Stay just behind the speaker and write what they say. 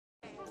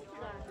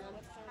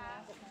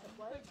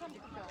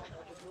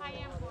I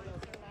am going to.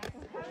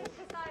 I was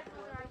deciding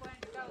whether I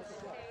wanted to go to the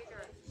state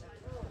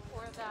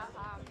or the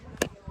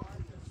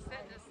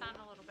sit in the sun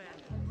a little bit.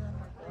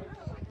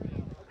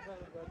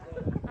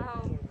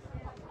 Oh,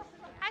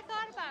 I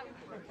thought about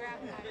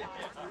grabbing my dog.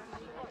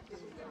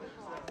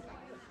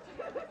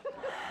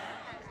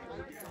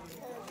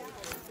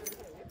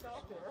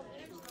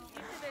 You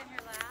should have been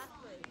here last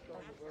week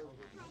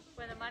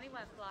when the money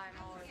went flying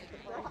all over the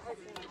place.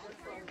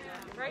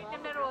 Right in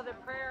the middle of the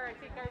prayer, I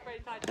think everybody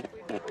thought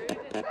we were rude. In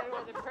the middle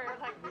of the prayer,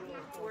 like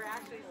we're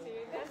actually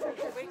seeing this.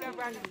 We go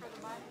running for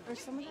the money. Or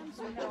some of them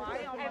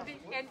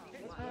And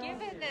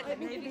given that the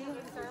beginning of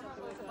the sermon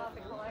was about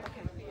the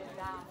collection being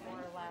down, more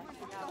or less,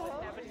 you know, with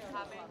nobody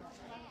coming,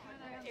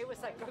 it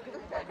was like, go get the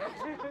money.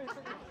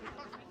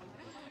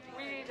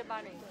 We need the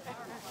money.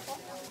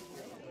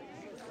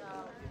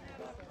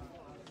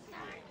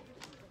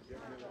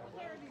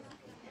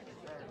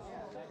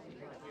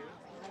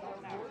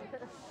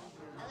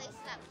 At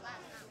least that's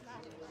last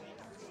night.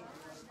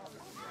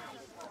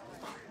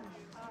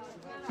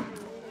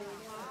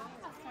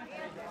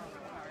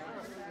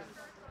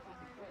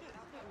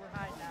 we're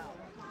high now.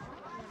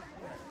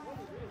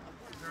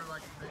 Is there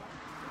like a big...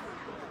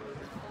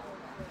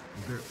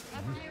 Is there...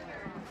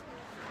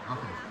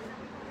 Okay.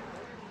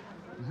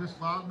 Is this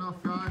loud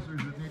enough, guys, or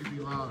does it need to be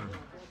louder?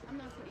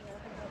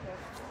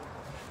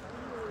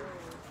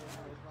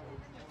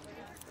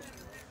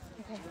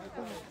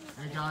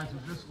 Hey guys,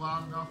 is this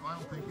loud enough? I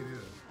don't think it is.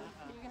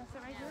 Are you going to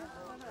sit right here?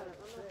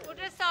 We'll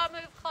just all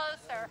move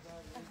closer.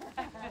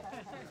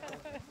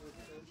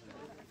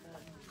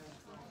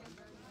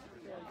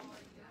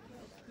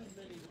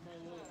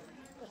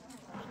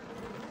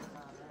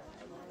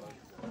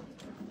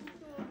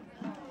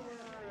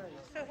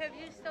 So have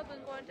you still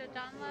been going to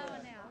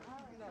Dunlow now?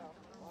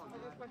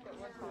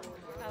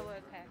 Oh,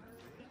 okay.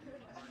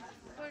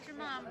 Where's your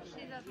mom?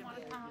 She doesn't want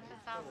to come up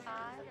this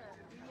outside? Or?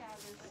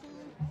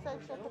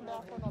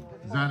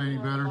 Is that any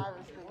better?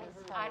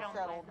 I don't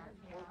know.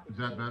 Is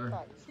that better?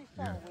 She's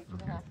found a week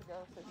and a half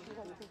ago, so she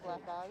has 2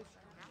 black eyes.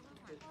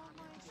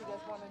 She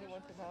doesn't want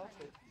anyone to know.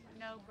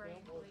 No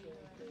brain bleed.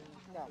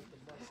 No.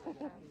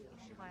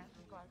 She went.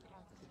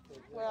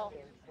 Well,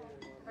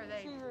 Or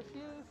they. she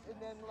refused, and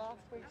then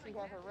last week she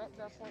had her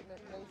retina appointment,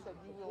 and they said,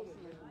 you will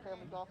see your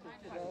family doctor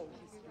today.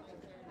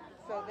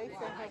 So they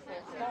sent her for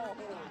a small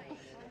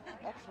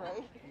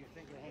x-ray.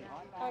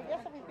 I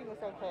guess everything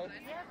was okay.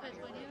 Yeah, because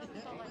when you have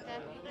something like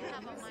that, you can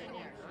have a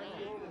minor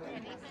bleed,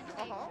 and it can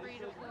take 3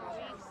 to 4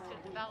 weeks to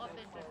develop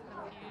into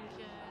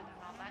confusion and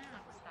all that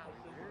kind of stuff.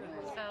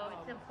 So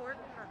it's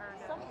important for her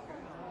to.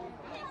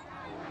 We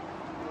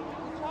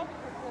tried to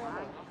prepare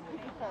her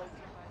because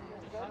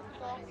when you go to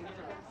the doctor, you're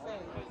going to say,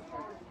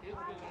 did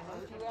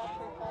you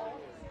actually fall,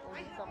 or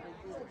did somebody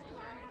do it?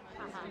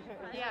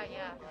 Yeah,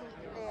 yeah.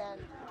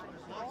 And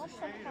mom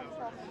sometimes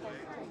has to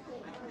take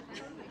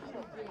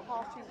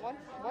how she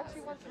wants, what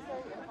she wants to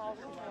say and how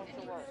she wants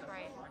to work.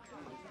 Right.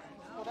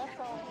 Well, that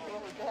sounds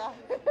really bad.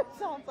 It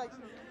sounds like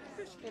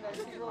she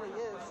really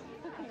is.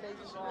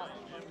 Maybe not.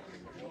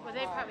 Well,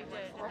 they probably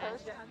did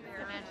rehearsed.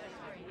 dementia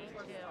screening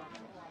too.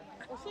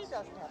 Well, she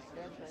doesn't have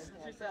dementia or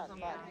anything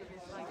like that, but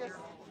she just...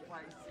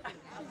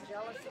 She's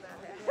jealous of that.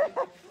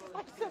 I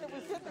said it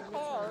was in the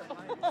car.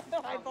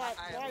 I thought,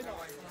 why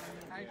not?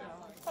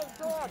 Oh,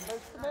 God,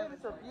 those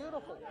tomatoes are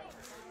beautiful.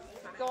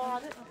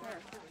 God,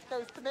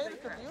 those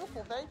tomatoes are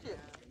beautiful. Thank you.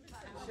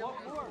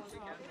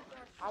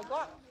 I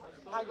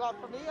got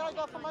for me, I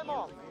got for my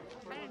mom.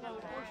 I didn't know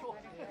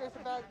that. There's a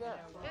bag there.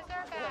 Is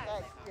there a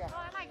bag? Yeah. Oh,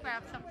 I might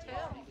grab some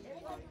too.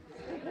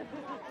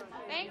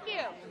 Thank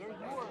you.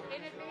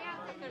 In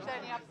advance, if there's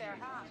any up there,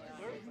 huh?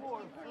 There's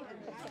more.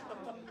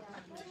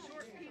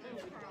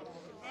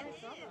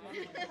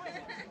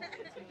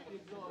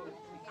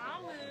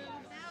 I'll move.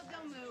 Now go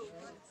move.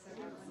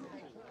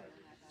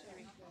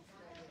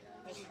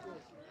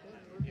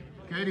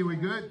 Katie, we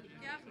good?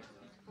 Yep.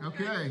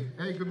 Okay.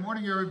 Hey, good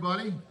morning,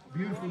 everybody.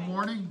 Beautiful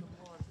morning.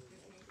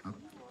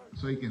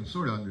 So you can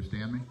sort of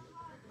understand me.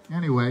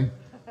 Anyway,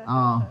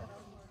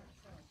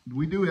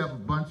 we do have a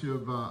bunch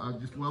of,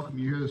 just welcome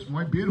you here this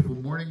morning. Beautiful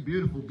morning,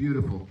 beautiful,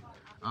 beautiful.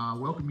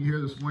 Welcome you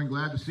here this morning.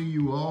 Glad to see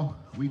you all.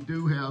 We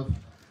do have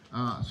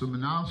some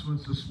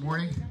announcements this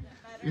morning.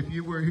 If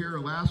you were here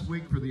last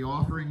week for the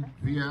offering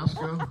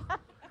fiasco,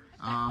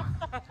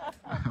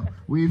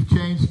 we've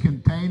changed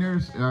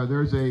containers.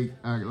 There's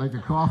like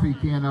a coffee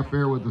can up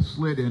there with a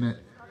slit in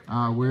it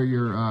where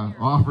your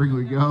offering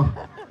would go.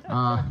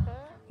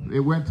 It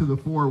went to the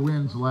Four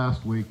Winds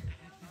last week.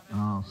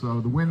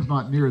 So the wind's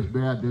not near as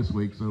bad this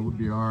week, so it would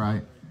be all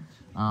right.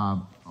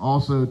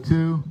 Also,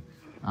 too,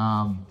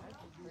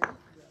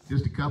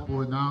 just a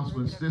couple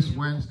announcements. This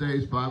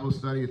Wednesday's Bible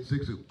study at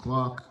 6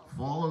 o'clock,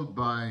 followed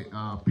by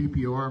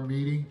PPR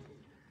meeting.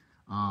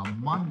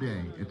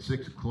 Monday at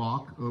 6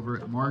 o'clock over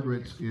at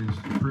Margaret's is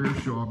the Prayer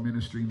Shaw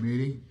Ministry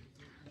meeting.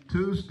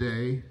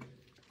 Tuesday,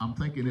 I'm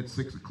thinking at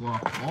 6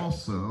 o'clock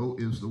also,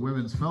 is the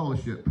Women's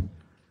Fellowship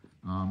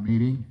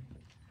meeting.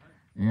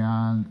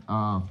 And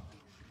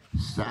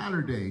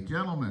Saturday,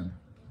 gentlemen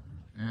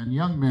and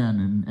young men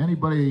and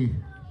anybody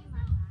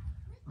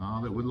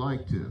that would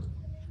like to.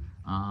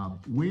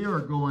 We are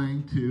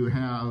going to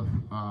have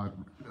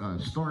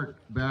start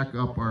back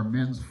up our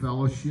men's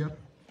fellowship,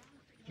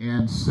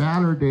 and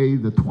Saturday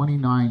the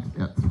 29th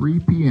at 3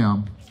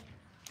 p.m.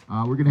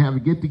 We're going to have a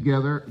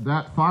get-together.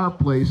 That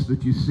fireplace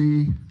that you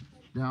see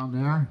down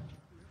there,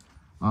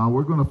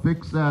 we're going to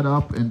fix that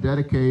up and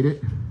dedicate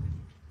it,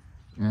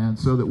 and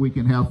so that we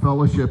can have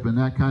fellowship and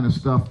that kind of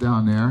stuff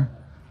down there.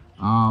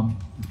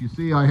 If you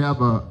see, I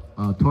have a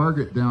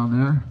target down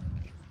there.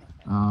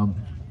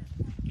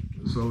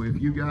 So if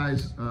you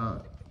guys,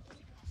 I'm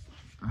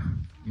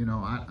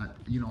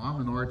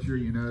an archer,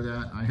 you know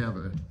that. I have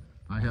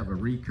a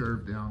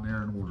recurve down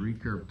there, an old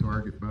recurve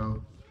target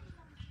bow.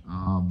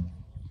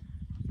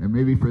 And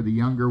maybe for the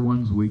younger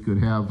ones, we could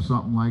have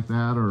something like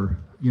that, or,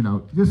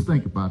 just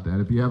think about that.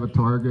 If you have a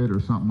target or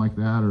something like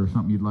that, or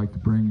something you'd like to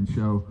bring and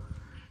show.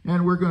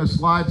 And we're going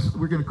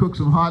to cook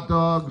some hot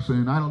dogs,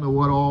 and I don't know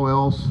what all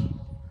else.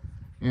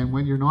 And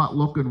when you're not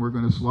looking, we're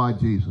going to slide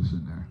Jesus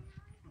in there.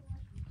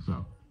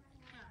 So,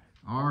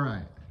 all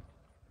right.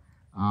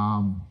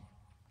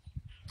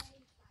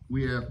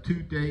 We have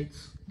 2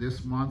 dates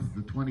this month,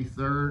 the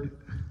 23rd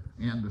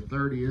and the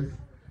 30th,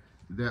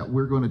 that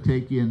we're going to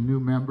take in new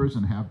members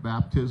and have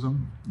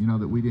baptism,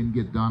 that we didn't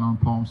get done on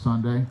Palm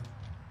Sunday.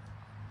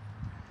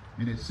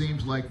 And it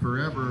seems like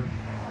forever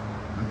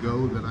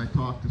ago that I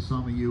talked to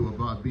some of you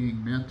about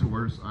being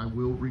mentors. I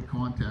will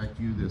recontact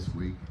you this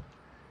week.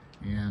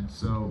 And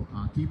so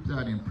keep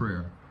that in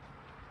prayer.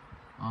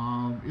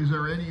 Is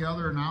there any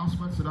other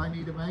announcements that I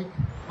need to make?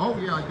 Oh,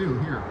 yeah, I do.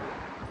 Here.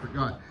 I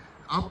forgot.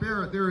 Up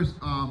there's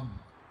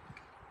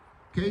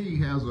Katie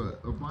has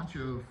a bunch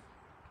of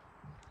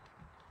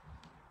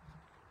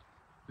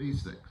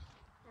these things.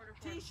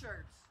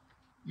 T-shirts.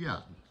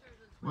 Yeah.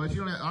 Well, I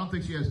don't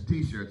think she has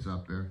T-shirts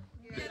up there.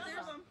 Yeah,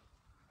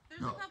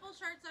 there's a couple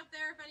shirts up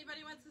there if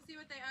anybody wants to see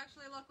what they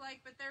actually look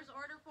like, but there's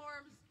order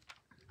forms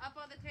up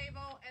on the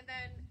table, and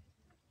then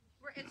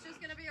it's just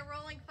going to be a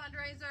rolling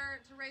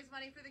fundraiser to raise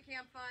money for the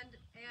camp fund,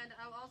 and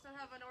I'll also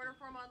have an order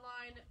form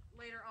online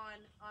later on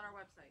our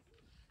website.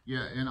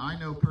 Yeah, and I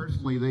know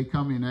personally they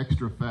come in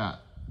extra fat.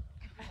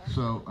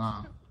 So,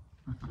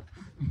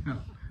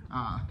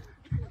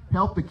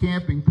 help the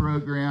camping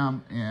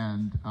program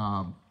and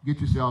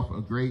get yourself a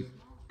great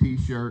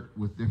T-shirt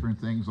with different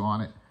things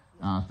on it.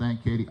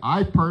 Thank Katie.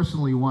 I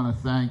personally want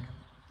to thank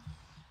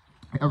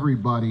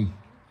everybody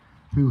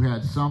who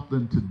had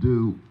something to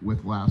do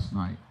with last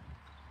night.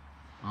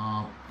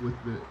 With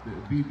the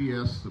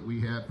BBS that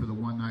we had for the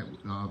one night,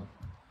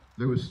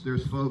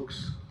 there's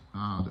folks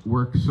that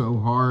worked so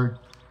hard.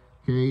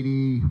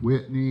 Katie,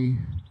 Whitney,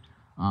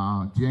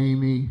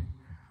 Jamie,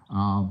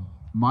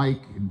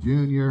 Mike and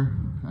Junior.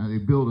 They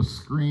built a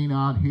screen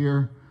out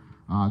here,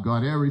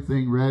 got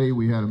everything ready.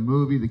 We had a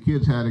movie. The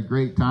kids had a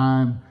great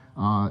time.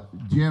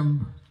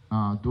 Jim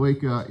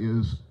Doika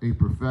is a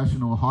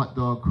professional hot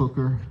dog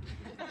cooker,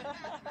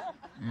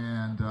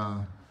 and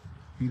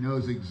he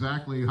knows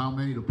exactly how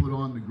many to put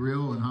on the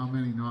grill and how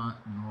many not,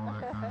 and all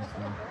that kind of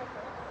stuff.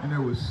 And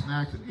there was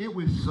snacks. It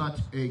was such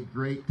a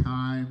great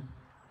time.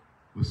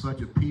 It was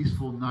such a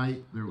peaceful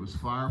night. There was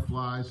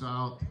fireflies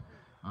out.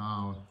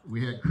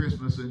 We had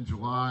Christmas in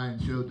July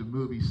and showed the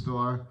movie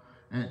star.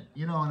 And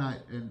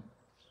and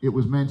it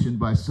was mentioned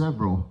by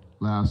several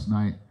last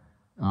night.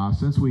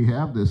 Since we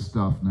have this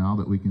stuff now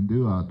that we can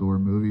do outdoor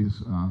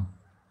movies,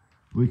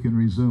 we can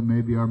resume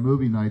maybe our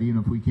movie night even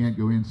if we can't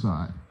go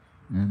inside.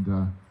 And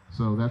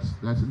so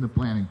that's in the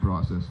planning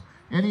process.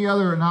 Any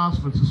other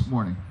announcements this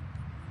morning?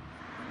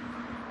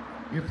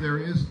 If there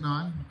is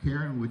none,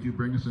 Karen, would you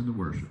bring us into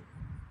worship?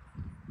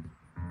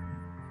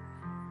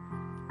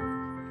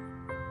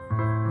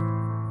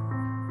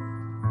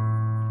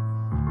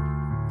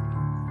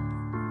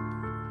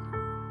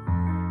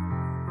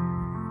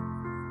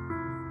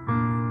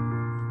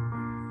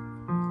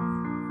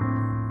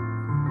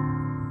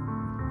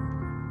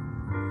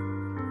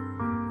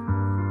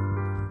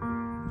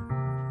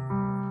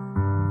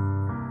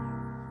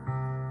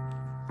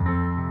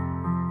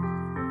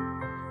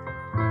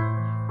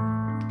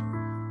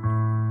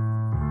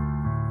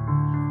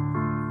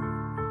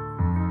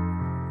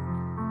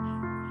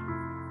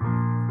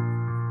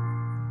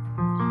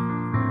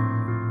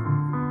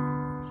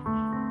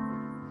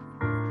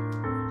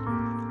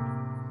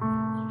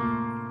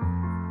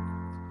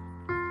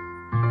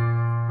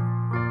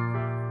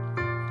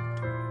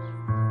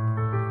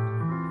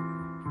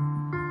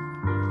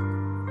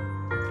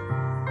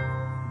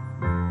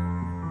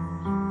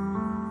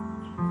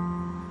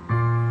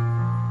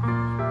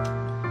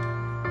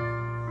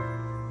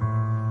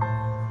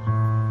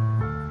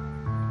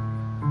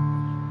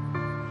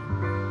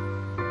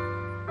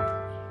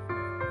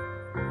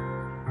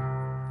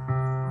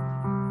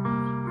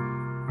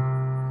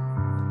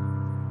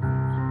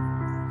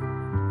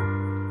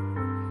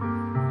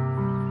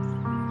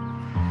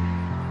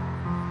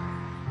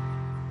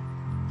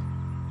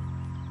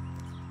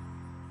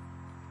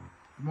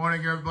 Good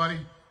morning, everybody.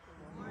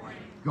 Good morning.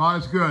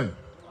 God is good.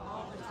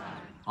 All the time.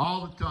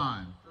 All the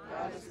time.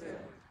 God is good.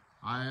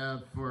 I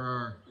have for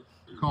our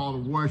call to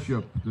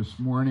worship this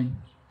morning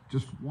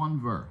just one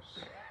verse.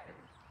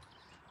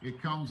 It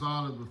comes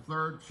out of the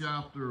 3rd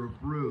chapter of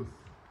Ruth,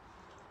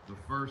 the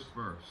 1st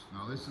verse.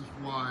 Now this is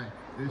why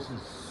this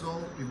is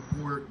so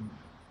important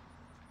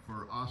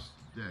for us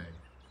today.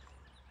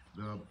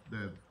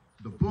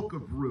 The book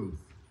of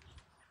Ruth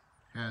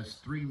has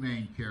 3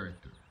 main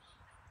characters.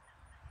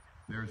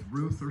 There's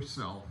Ruth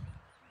herself.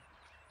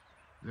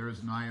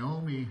 There's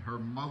Naomi, her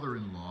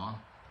mother-in-law.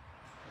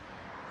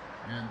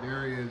 And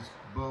there is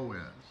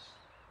Boaz,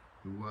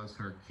 who was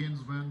her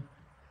kinsman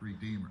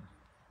redeemer.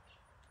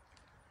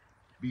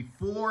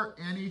 Before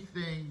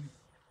anything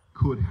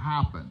could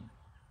happen,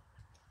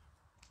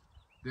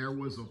 there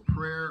was a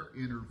prayer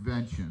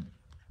intervention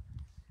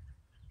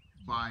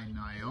by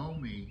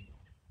Naomi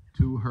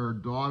to her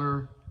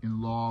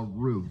daughter-in-law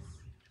Ruth,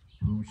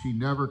 whom she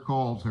never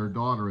calls her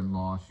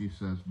daughter-in-law. She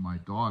says, my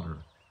daughter.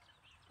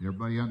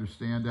 Everybody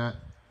understand that?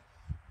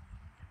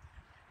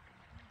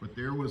 But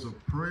there was a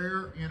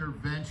prayer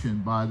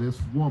intervention by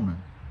this woman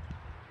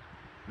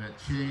that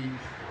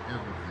changed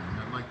everything.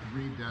 I'd like to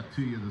read that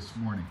to you this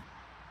morning.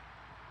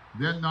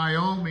 Then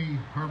Naomi,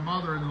 her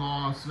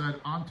mother-in-law, said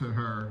unto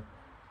her,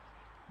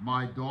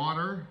 my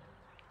daughter,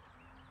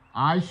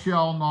 I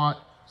shall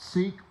not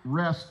seek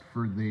rest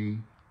for thee,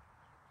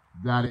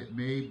 that it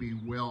may be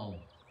well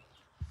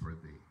for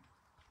thee.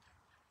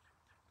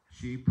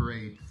 She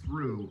prayed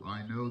through,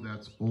 I know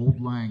that's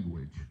old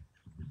language,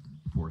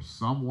 for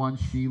someone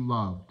she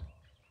loved,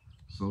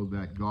 so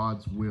that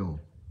God's will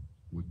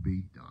would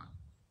be done.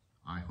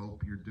 I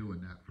hope you're doing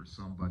that for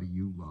somebody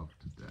you love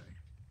today.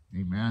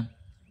 Amen?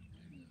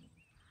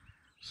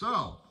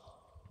 So,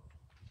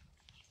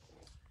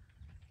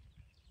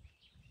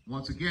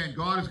 once again,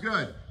 God is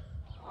good.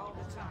 All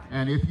the time.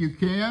 And if you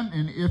can,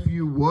 and if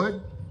you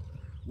would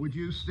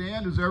you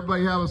stand? Does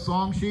everybody have a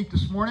song sheet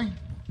this morning?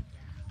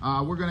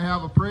 We're going to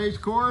have a praise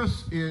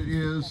chorus. It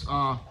is,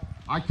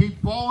 I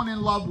Keep Falling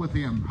in Love with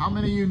Him. How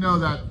many of you know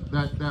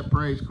that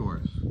praise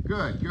chorus?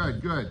 Good.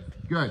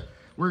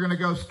 We're going to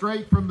go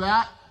straight from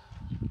that.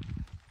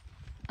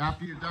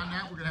 After you've done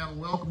that, we're going to have a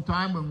welcome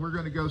time, and we're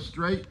going to go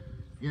straight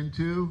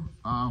into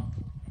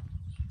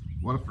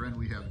what a friend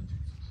we have in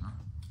Jesus. Huh?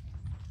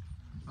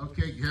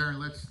 Okay, Karen,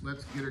 let's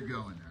get her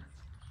going there.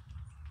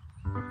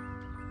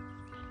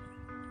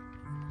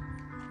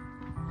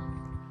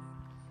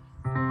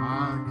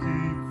 I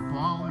keep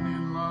falling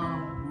in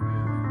love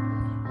with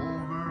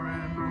over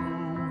and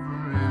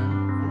over and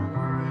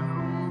over and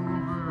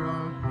over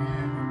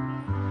again.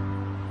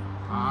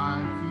 I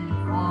keep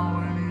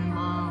falling in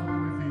love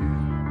with you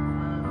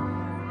and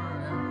over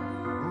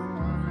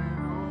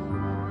and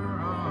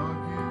over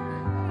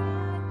again.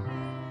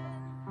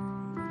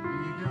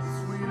 He gets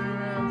sweeter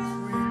and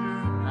sweeter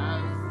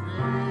as the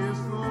days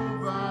go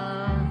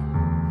by.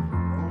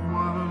 Oh,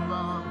 what a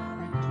love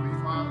between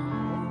my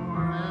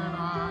Lord and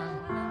I.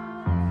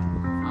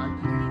 I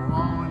keep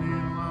falling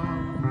in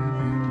love with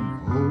him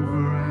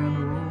over and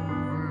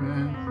over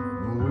and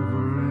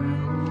over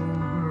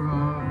and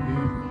over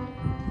again.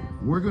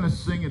 We're going to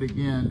sing it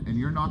again, and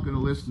you're not going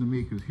to listen to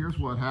me, because here's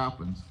what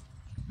happens.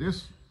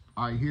 This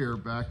I hear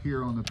back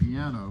here on the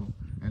piano,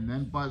 and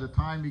then by the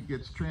time it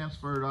gets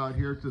transferred out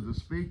here to the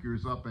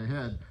speakers up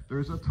ahead,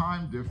 there's a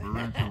time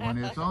differential, and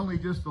it's only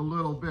just a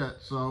little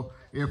bit. So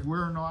if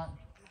we're not,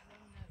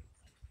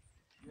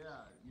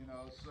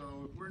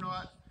 so if we're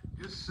not,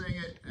 just sing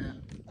it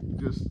and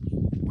just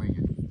wing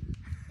it.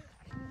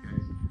 Okay.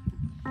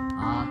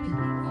 I keep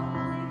falling in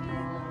love with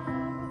him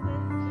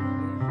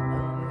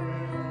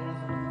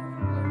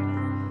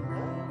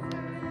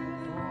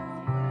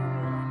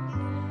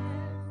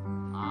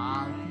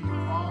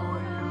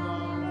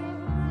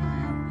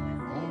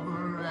over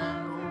and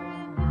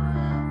over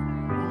and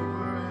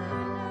over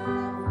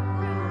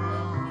and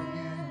over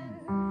again.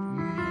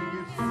 He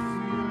gets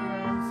sweeter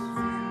and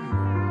sweeter.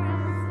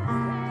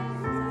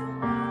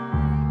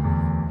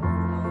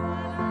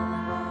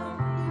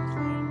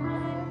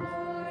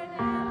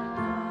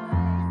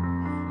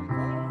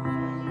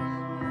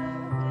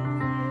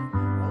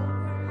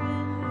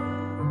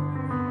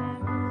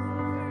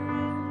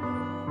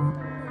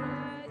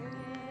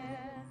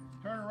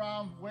 Turn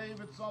around, wave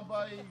at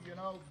somebody,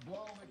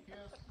 blow them a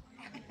kiss.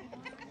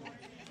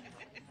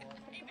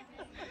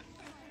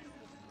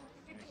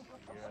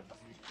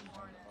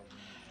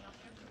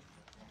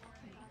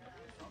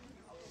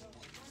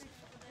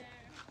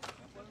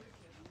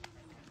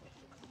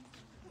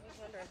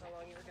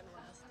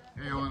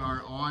 Hey, on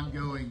our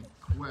ongoing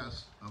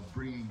quest of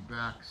bringing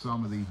back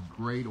some of these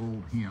great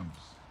old hymns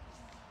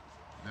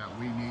that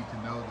we need to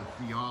know the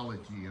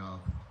theology of.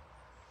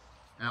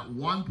 At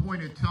one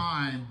point in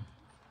time,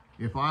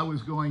 if I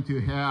was going to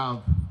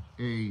have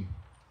a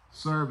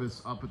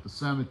service up at the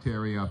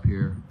cemetery up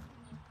here,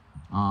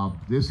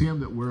 this hymn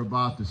that we're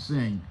about to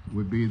sing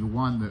would be the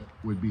one that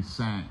would be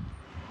sung.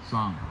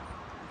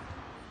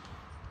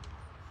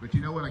 But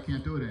you know what? I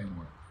can't do it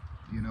anymore.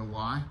 Do you know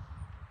why?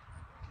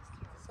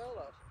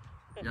 Solo.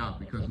 Yeah,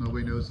 because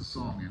nobody knows the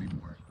song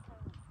anymore.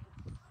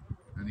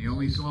 And the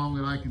only song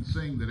that I can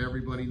sing that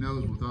everybody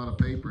knows without a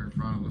paper in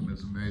front of them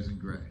is Amazing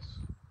Grace.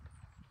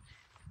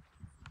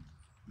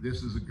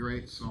 This is a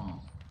great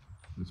song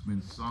that's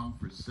been sung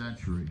for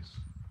centuries,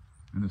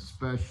 and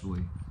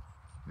especially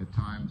at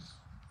times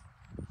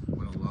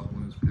when a loved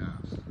one has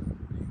passed.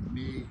 You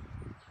need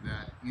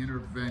that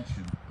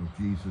intervention of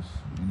Jesus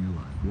in your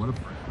life. What a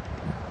friend.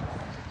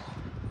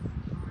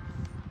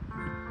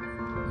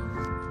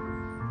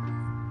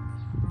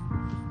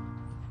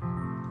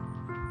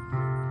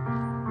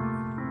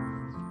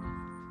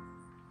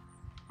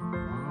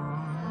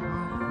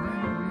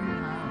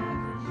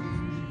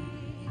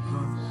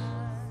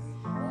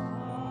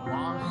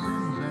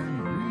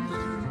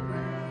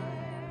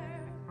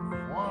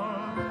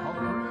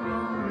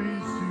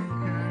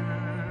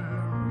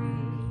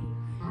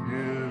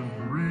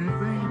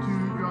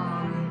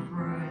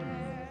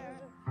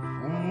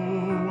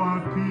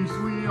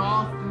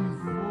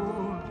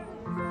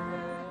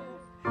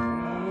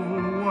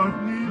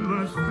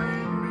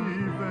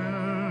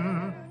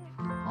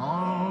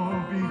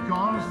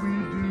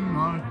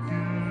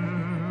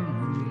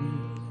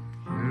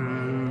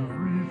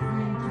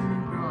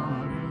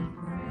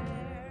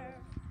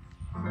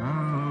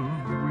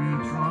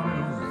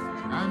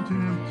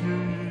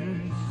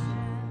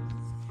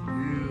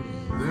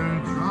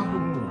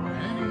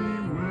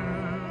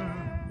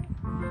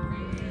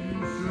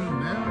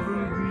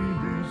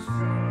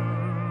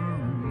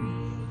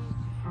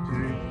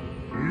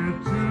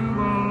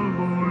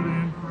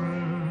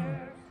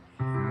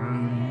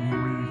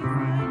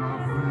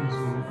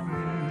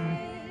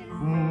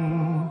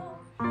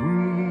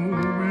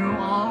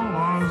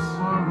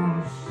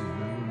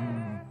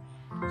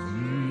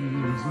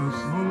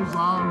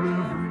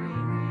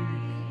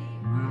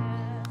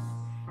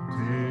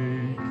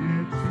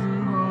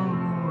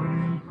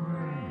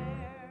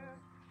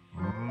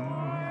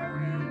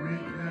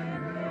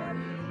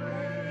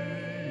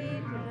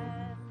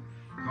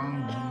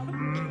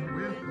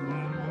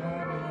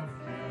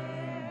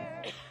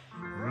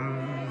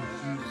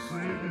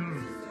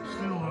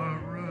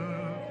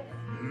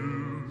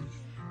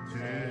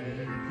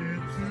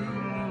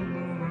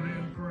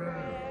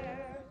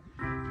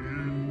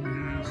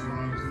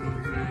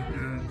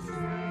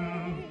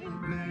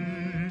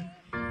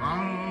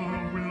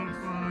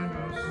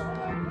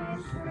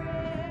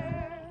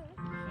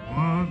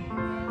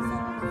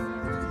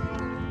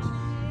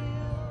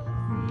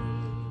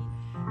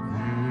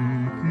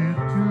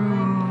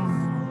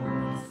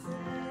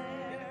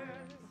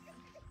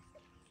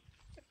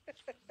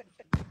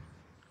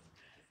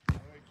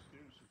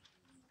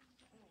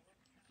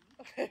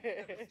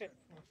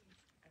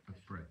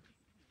 Let's pray.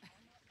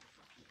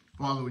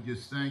 Father, we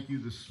just thank you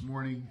this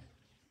morning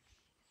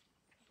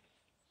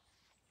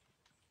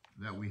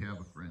that we have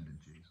a friend in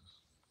Jesus.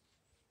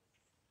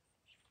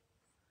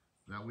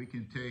 That we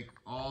can take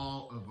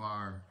all of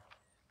our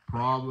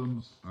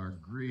problems, our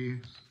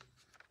griefs,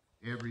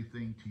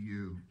 everything to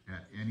you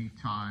at any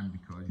time,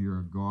 because you're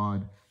a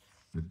God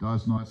that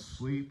does not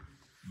sleep,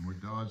 nor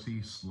does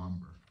he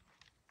slumber.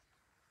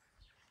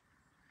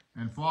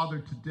 And Father,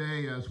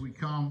 today as we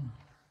come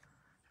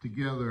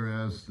together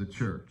as the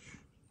church,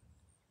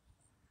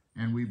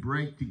 and we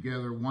break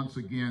together once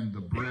again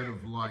the bread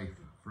of life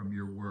from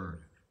your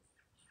word,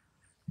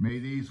 may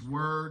these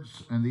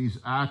words and these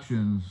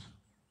actions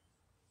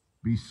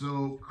be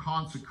so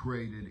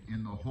consecrated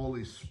in the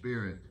Holy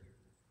Spirit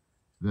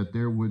that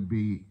there would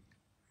be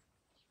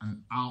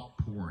an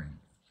outpouring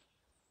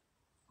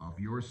of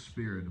your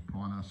Spirit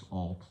upon us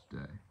all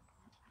today.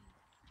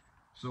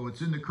 So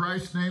it's in the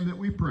Christ's name that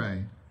we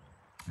pray.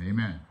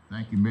 Amen.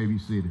 Thank you. You may be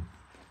seated.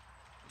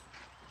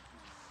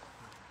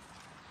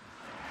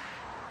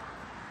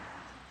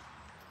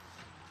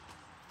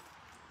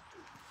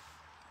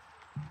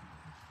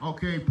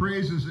 Okay,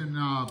 praises and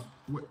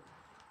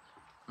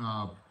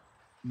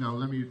no,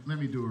 let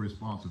me do a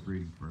responsive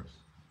reading first.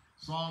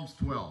 Psalms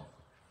 12.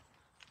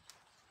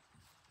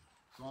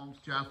 Psalms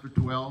chapter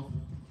 12.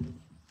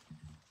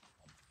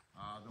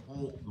 The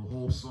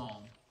whole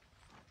psalm.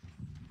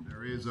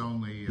 There is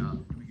only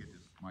let me get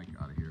this mic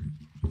out of here.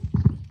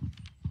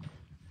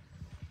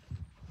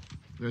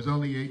 There's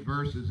only 8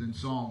 verses in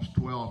Psalms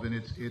 12, and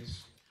it's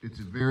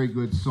a very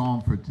good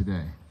psalm for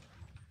today.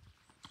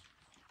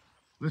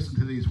 Listen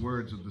to these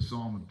words of the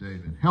Psalm of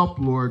David. Help,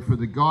 Lord, for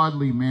the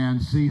godly man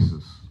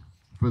ceases,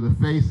 for the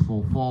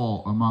faithful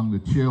fall among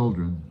the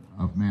children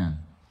of men.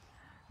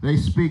 They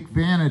speak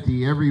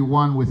vanity, every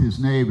one with his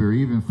neighbor,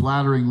 even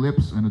flattering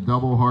lips and a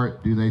double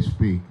heart do they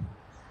speak.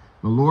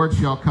 The Lord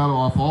shall cut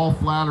off all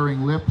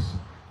flattering lips,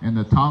 and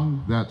the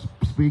tongue that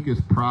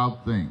speaketh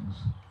proud things.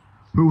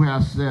 Who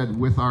hath said,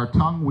 with our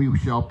tongue we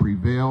shall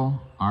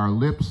prevail, our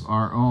lips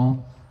our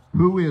own?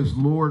 Who is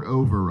Lord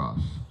over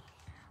us?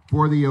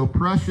 For the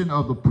oppression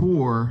of the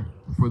poor,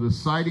 for the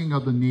sighting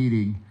of the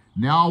needy,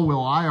 now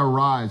will I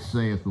arise,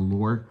 saith the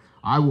Lord.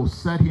 I will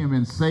set him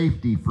in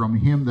safety from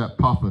him that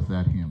puffeth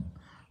at him.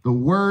 The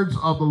words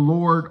of the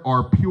Lord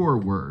are pure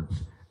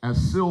words,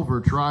 as silver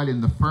tried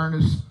in the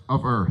furnace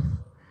of earth,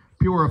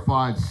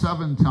 purified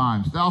 7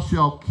 times. Thou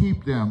shalt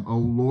keep them, O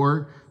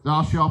Lord.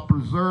 Thou shalt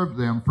preserve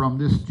them from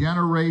this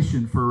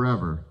generation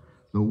forever.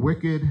 The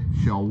wicked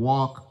shall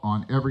walk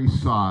on every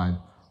side.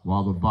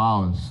 while the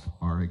vilest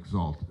are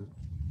exalted.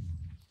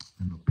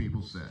 And the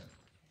people said.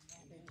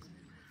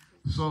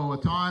 So a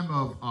time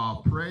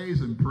of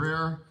praise and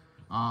prayer.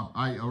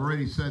 I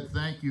already said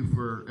thank you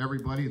for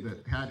everybody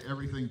that had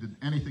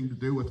anything to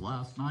do with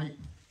last night.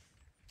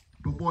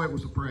 But boy, it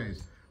was a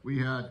praise. We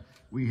had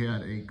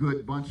a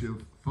good bunch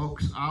of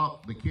folks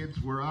out. The kids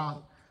were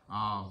out.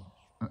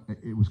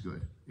 It was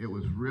good. It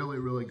was really,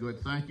 really good.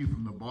 Thank you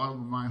from the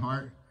bottom of my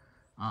heart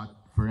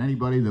for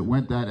anybody that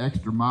went that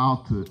extra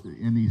mile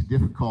in these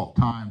difficult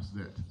times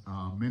that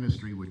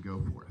ministry would go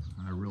forth.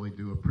 And I really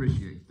do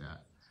appreciate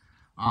that.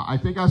 I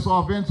think I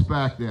saw Vince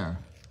back there.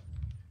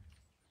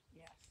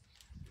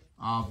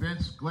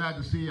 Vince, glad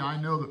to see you. I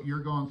know that you're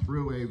going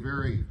through a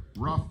very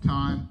rough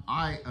time.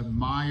 I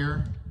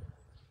admire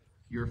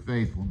your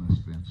faithfulness,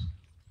 Vince.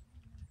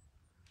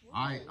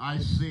 I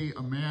see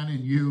a man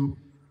in you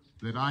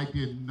that I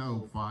didn't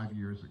know 5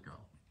 years ago.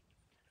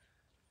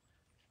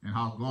 And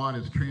how God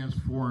has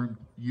transformed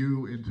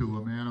you into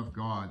a man of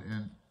God.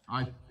 And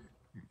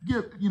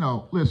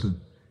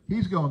listen,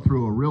 he's going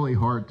through a really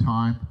hard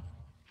time.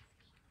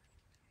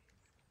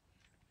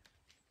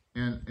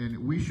 And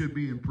we should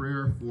be in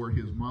prayer for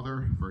his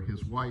mother, for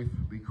his wife,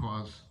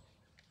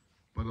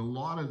 but a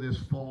lot of this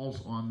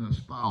falls on the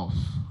spouse.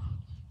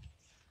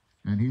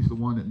 And he's the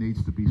one that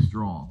needs to be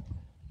strong.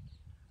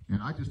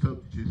 And I just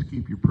hope you just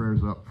keep your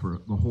prayers up for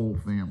the whole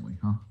family,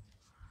 huh?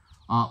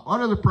 What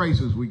are the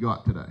praises we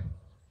got today?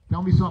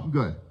 Tell me something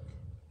good.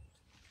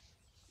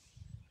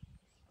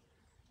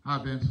 Hi,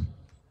 Vince.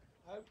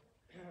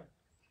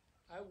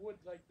 I would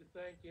like to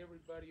thank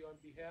everybody on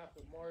behalf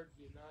of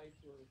Margie and I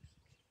for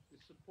the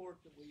support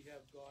that we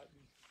have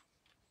gotten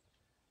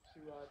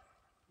throughout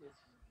this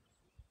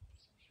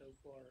so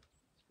far.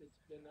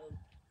 It's been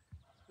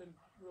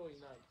really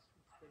nice.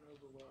 It's been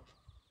overwhelming.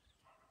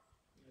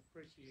 And I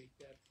appreciate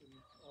that from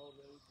all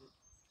those that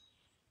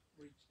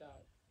reached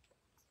out.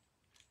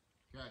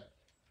 Okay.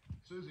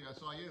 Susie, I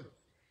saw you.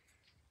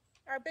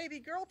 Our baby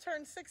girl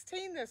turned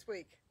 16 this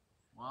week.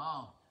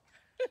 Wow.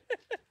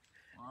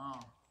 Wow.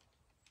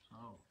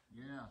 So,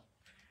 yeah.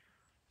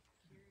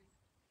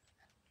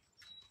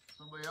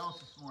 Somebody else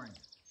this morning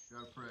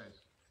got a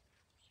praise.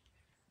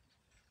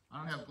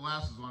 I don't have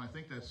glasses on. I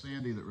think that's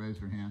Sandy that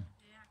raised her hand.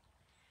 Yeah.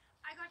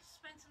 I got to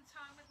spend some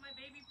time with my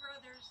baby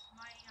brothers.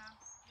 My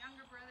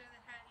younger brother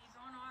he's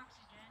on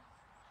oxygen.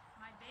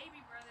 My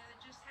baby brother that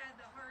just had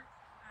the heart,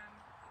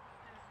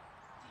 the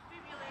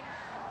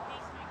defibrillator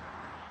pacemaker.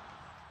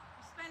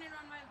 We spent it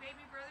on my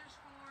baby brother's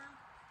farm.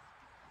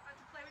 Got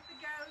to play with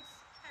the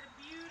goats. Had a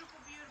beautiful,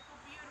 beautiful,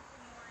 beautiful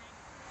morning.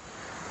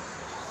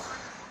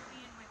 Wonderful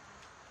being with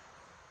them.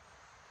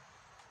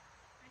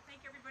 I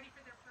thank everybody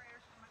for their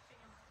prayers for my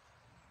family.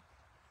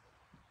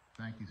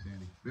 Thank you,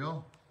 Sandy.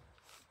 Bill?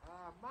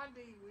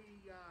 Monday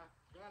we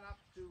got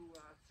up to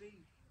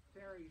see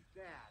Terry's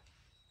dad.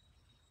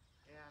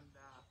 And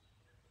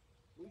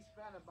we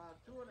spent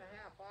about 2.5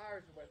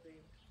 hours with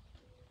him.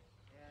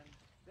 And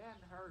then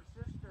her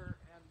sister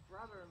and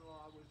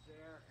brother-in-law was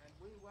there, and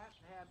we went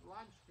and had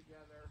lunch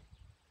together.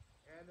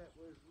 And it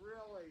was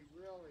really,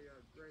 really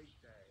a great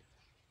day.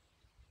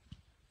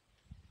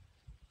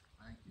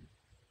 Thank you.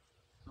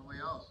 Somebody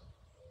else?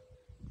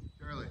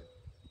 Shirley?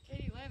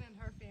 Katie Lynn and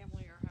her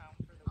family are home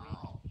for the week.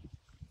 Oh.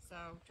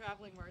 So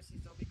Traveling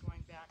Mercies will be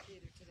going back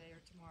either today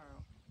or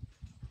tomorrow.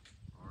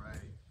 All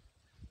right.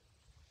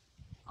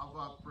 How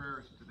about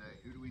prayers today?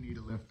 Who do we need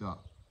to lift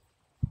up?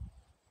 I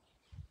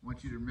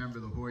want you to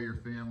remember the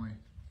Hoyer family.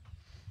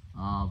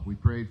 We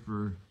prayed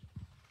for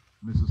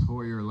Mrs.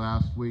 Hoyer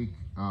last week,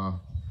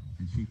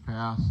 and she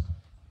passed.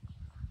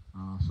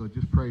 So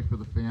just pray for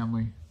the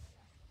family.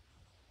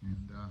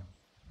 And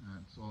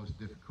it's always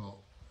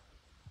difficult.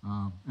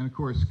 And of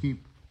course,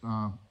 keep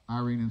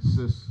Irene and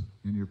Sis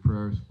in your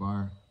prayers,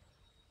 Fire.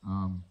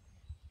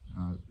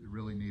 You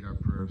really need our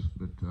prayers,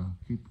 but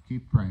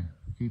keep praying.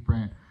 Keep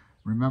praying.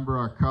 Remember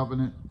our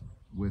covenant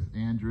with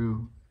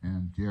Andrew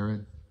and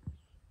Jared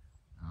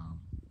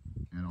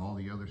and all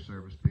the other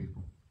service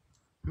people.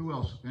 Who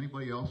else?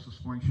 Anybody else this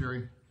morning,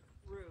 Sherry?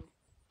 Rue.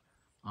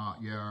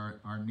 Yeah,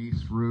 our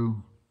niece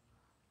Rue.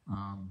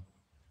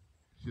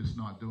 She's just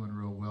not doing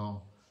real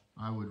well.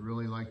 I would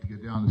really like to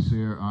get down to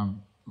see her.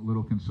 I'm a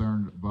little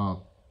concerned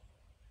about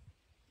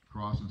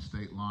crossing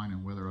state line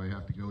and whether I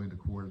have to go into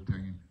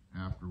quarantine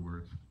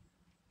afterwards.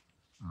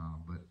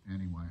 But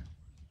anyway,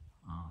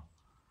 I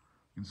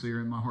can see her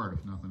in my heart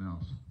if nothing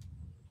else.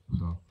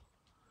 So,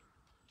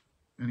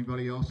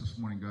 anybody else this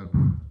morning got?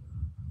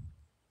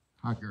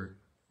 Hi, Gert.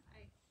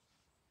 I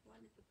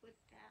wanted to put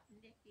Pat and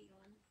Nikki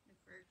on the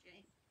prayer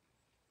chain.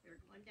 They're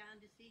going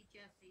down to see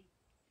Jesse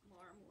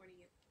tomorrow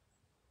morning at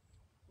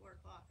 4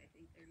 o'clock. I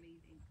think they're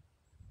leaving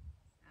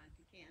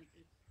to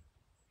Kansas.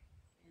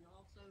 And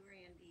also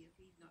Randy, if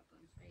he's not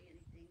going to say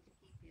anything, to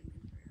keep him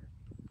in prayer.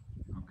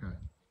 Okay.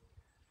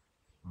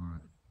 All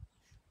right.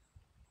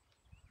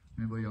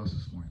 Anybody else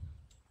this morning?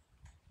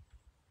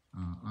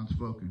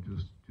 Unspoken,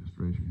 just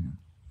raise your hand.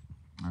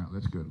 All right,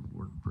 let's go to the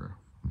word of prayer.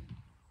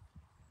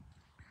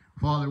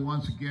 Father,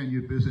 once again,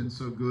 you've been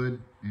so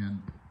good, and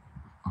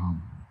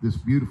this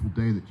beautiful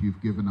day that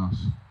you've given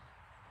us,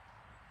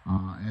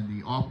 and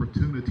the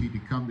opportunity to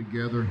come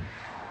together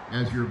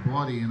as your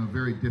body in a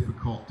very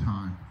difficult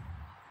time.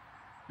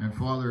 And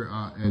Father,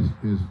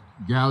 as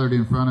gathered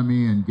in front of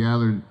me and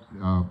gathered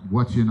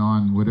watching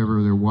on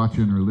whatever they're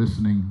watching or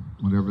listening,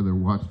 whatever they're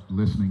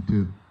listening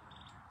to,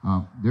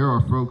 there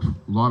are folks,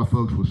 a lot of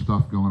folks with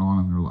stuff going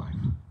on in their life.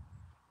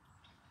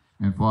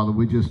 And Father,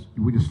 we just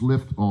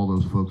lift all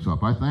those folks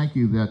up. I thank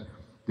you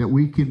that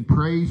we can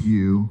praise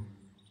you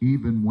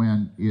even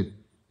when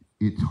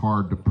it's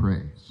hard to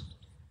praise.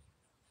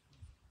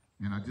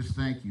 And I just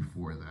thank you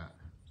for that.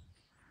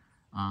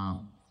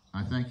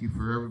 I thank you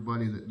for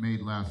everybody that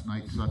made last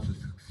night such a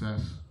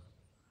success.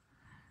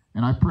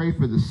 And I pray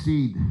for the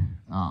seed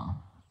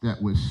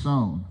that was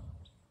sown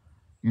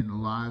in the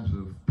lives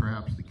of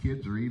perhaps the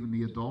kids or even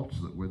the adults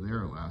that were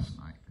there last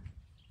night.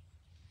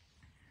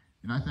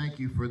 And I thank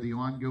you for the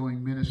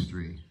ongoing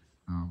ministry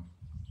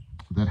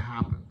that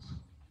happens.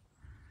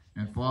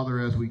 And Father,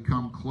 as we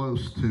come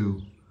close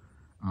to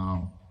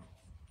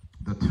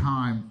the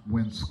time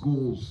when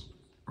schools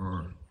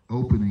are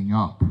opening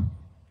up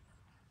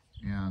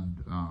and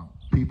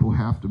people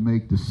have to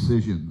make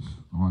decisions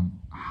on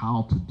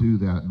how to do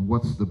that and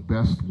what's the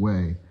best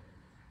way.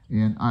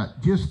 And I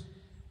just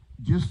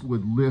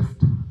would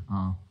lift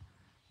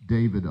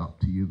David up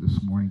to you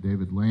this morning,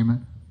 David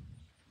Lehman,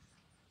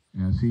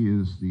 as he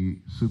is the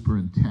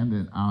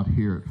superintendent out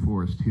here at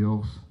Forest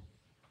Hills.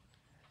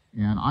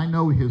 And I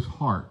know his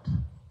heart,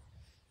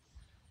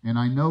 and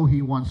I know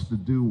he wants to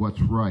do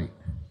what's right.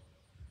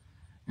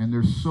 And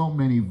there's so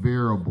many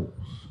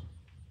variables.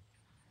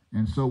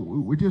 And so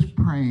we're just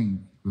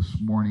praying this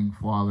morning,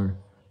 Father,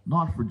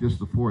 not for just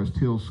the Forest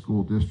Hills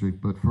School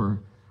District, but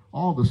for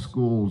all the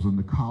schools and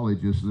the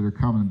colleges that are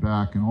coming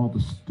back, and all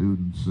the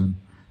students and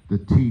the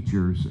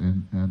teachers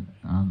and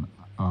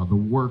the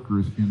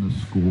workers in the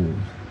schools,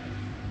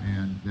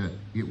 and that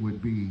it would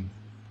be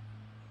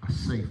a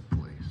safe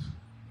place.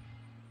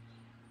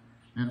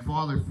 And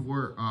Father,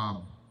 for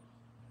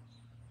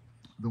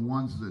the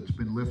ones that's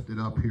been lifted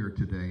up here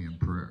today in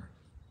prayer,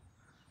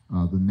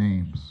 the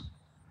names,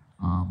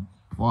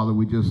 Father,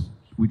 we just,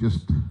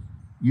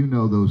 you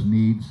know those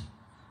needs,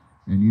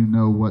 and you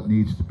know what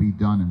needs to be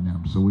done in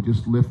them. So we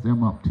just lift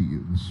them up to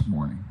you this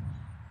morning.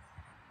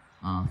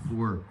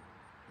 For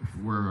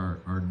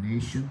our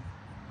nation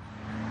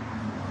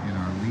and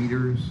our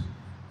leaders,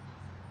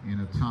 in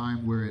a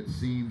time where it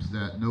seems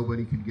that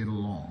nobody can get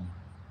along,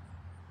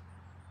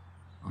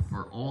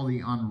 for all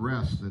the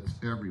unrest that's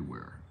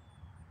everywhere,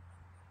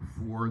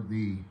 for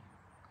the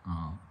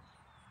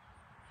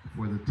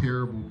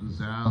terrible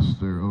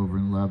disaster over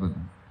in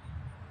Lebanon,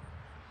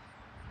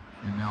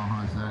 and now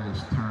how that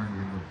has turned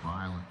into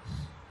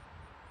violence,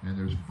 and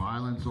there's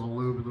violence all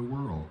over the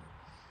world,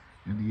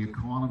 and the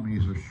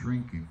economies are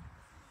shrinking.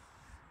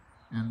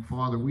 And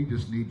Father, we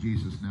just need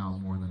Jesus now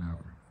more than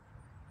ever.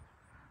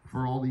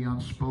 For all the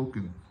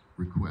unspoken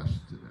requests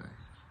today,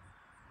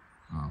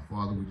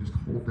 Father, we just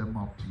hold them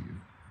up to you.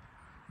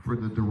 For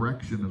the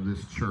direction of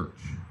this church,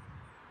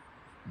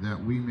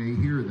 that we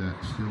may hear that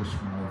still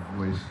small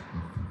voice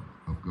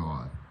of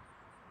God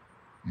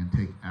and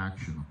take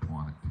action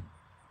upon it.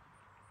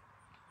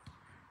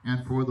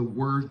 And for the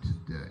word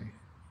today,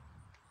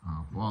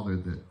 Father,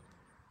 that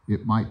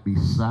it might be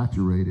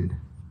saturated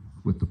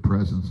with the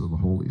presence of the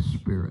Holy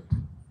Spirit,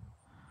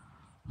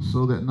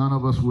 so that none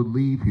of us would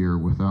leave here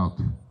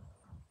without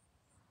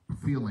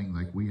feeling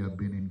like we have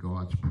been in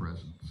God's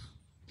presence.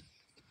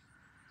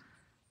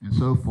 And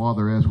so,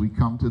 Father, as we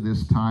come to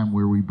this time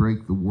where we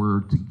break the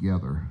word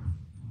together,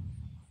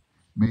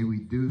 may we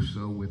do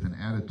so with an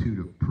attitude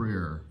of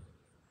prayer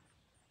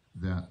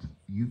that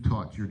you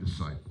taught your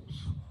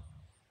disciples.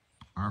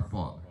 Our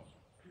Father,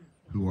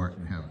 who art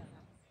in heaven,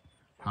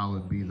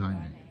 hallowed be thy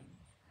name.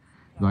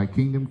 Thy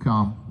kingdom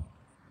come,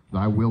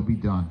 thy will be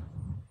done,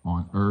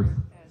 on earth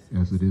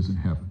as it is in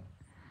heaven.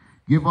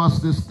 Give us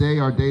this day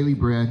our daily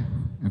bread,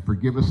 and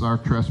forgive us our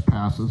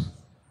trespasses,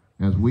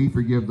 as we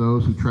forgive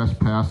those who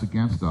trespass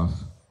against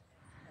us.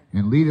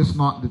 And lead us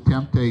not into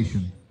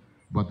temptation,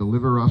 but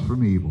deliver us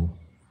from evil.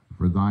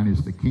 For thine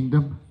is the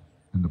kingdom,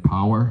 and the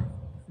power,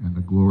 and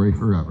the glory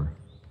forever.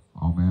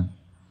 Amen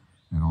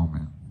and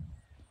amen.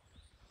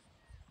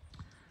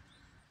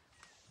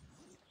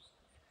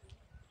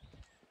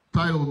 The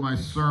title of my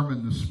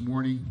sermon this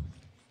morning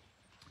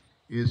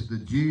is the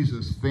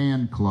Jesus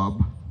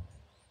Fanclub.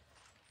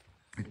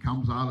 It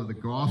comes out of the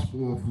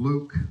Gospel of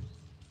Luke,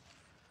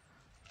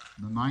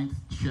 the 9th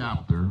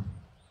chapter,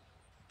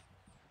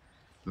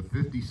 the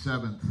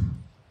 57th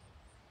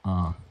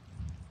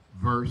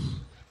verse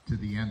to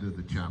the end of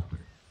the chapter.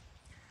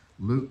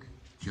 Luke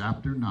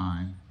chapter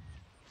 9,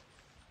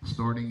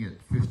 starting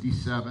at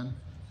 57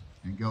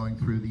 and going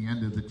through the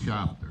end of the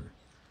chapter.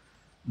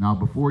 Now,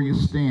 before you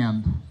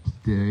stand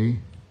today,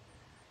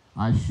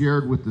 I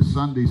shared with the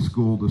Sunday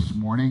school this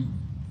morning,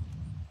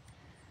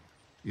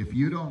 if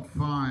you don't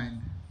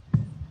find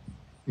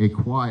a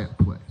quiet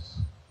place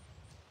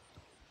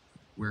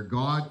where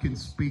God can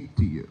speak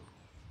to you,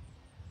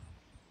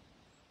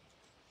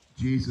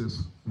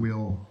 Jesus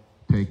will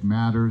take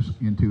matters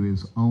into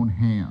his own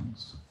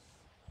hands,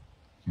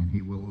 and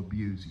he will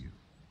abuse you.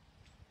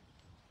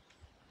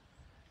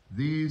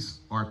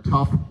 These are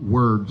tough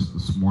words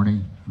this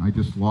morning. I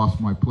just lost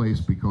my place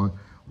because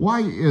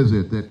why is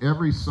it that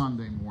every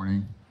Sunday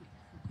morning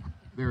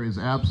there is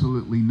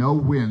absolutely no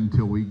wind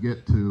till we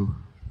get to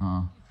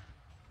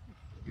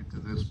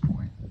this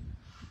point?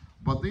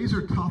 But these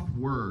are tough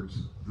words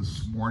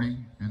this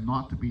morning and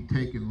not to be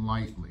taken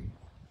lightly.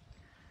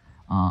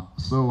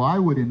 So I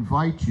would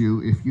invite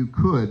you, if you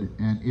could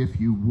and if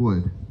you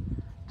would,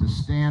 to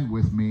stand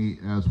with me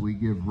as we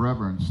give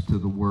reverence to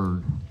the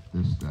word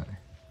this day.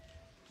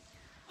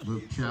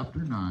 Luke chapter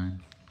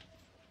 9,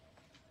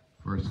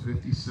 verse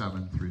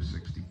 57 through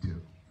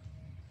 62.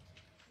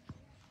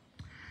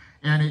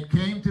 And it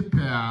came to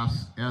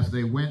pass, as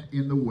they went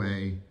in the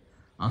way,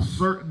 a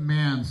certain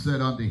man said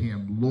unto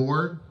him,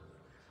 Lord,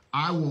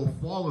 I will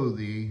follow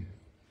thee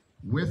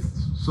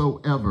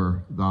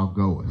whithersoever thou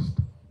goest.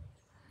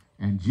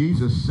 And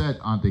Jesus said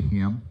unto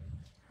him,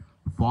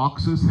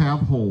 Foxes have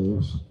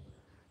holes,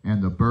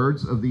 and the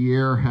birds of the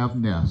air have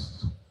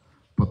nests,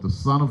 but the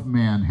Son of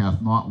Man hath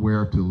not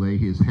where to lay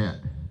his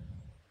head.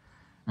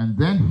 And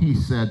then he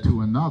said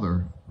to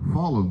another,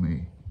 Follow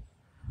me.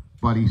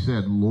 But he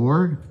said,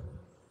 Lord,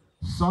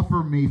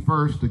 suffer me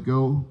first to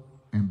go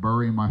and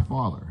bury my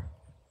father.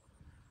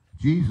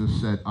 Jesus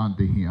said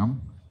unto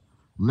him,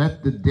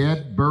 Let the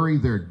dead bury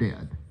their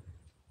dead,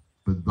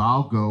 but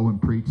thou go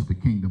and preach the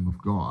kingdom of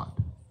God.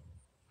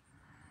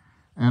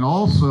 And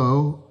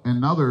also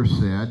another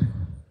said,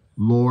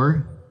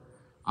 Lord,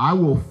 I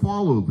will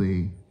follow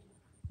thee,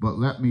 but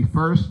let me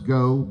first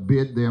go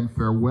bid them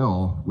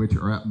farewell, which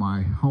are at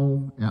my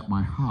home, at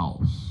my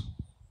house.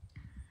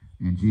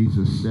 And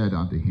Jesus said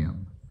unto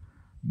him,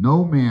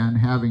 No man,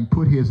 having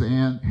put his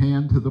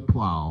hand to the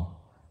plow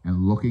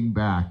and looking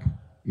back,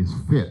 is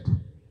fit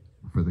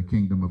for the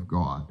kingdom of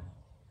God.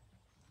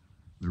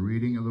 The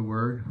reading of the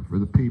word for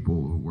the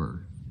people of the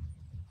word.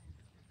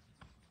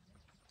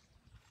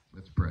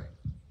 Let's pray.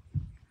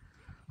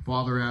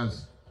 Father,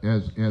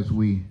 as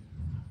we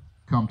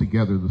come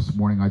together this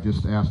morning, I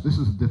just ask, this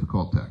is a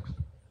difficult text.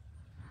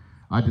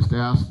 I just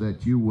ask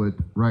that you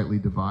would rightly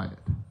divide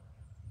it.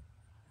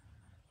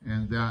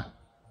 And that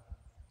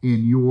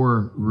in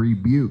your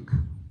rebuke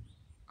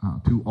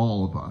to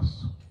all of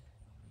us,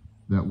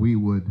 that we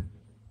would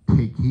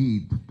take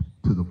heed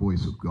to the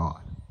voice of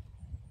God.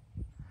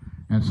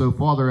 And so,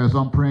 Father, as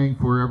I'm praying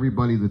for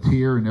everybody that's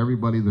here and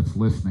everybody that's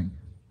listening,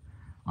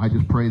 I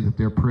just pray that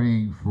they're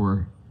praying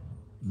for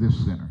this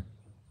sinner.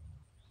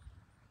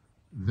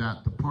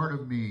 That the part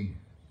of me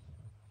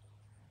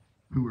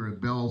who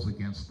rebels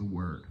against the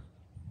word,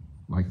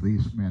 like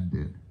these men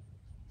did,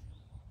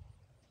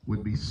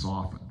 would be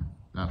softened.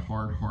 That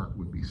hard heart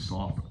would be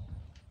softened.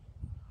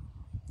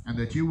 And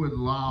that you would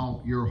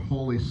allow your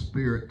Holy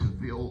Spirit to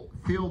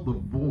fill the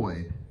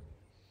void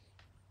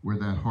where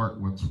that heart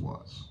once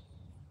was.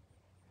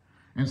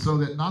 And so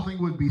that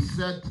nothing would be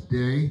said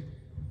today,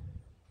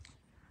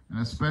 and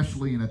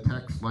especially in a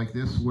text like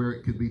this where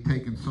it could be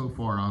taken so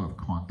far out of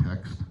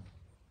context,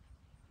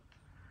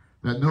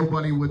 that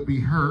nobody would be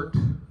hurt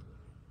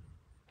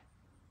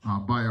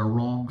by a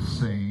wrong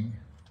saying,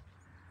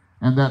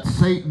 and that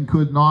Satan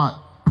could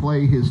not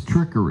play his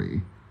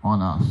trickery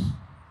on us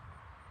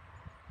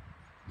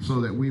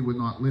so that we would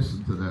not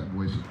listen to that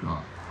voice of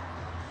God.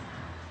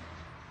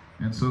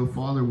 And so,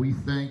 Father, we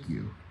thank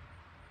you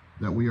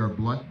that we are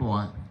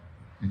blood-bought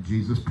and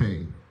Jesus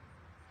paid,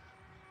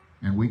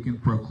 and we can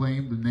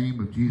proclaim the name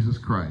of Jesus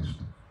Christ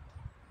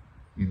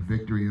in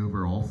victory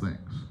over all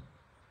things.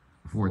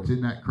 For it's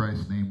in that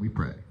Christ's name we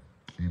pray.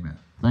 Amen.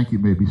 Thank you.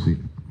 You may be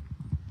seated.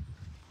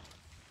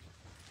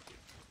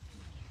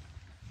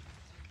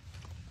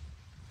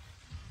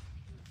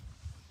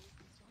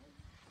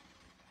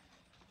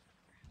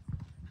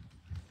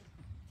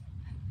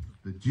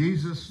 The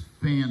Jesus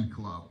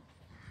Fanclub.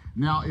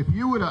 Now, if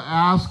you would have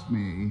asked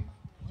me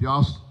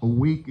just a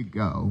week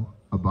ago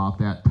about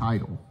that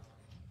title,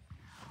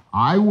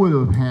 I would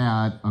have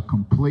had a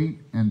complete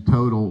and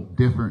total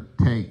different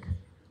take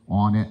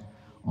on it,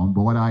 on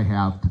what I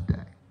have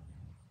today.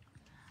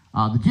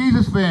 The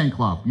Jesus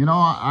Fanclub. You know,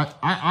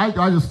 I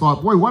just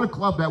thought, boy, what a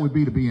club that would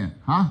be to be in,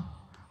 huh?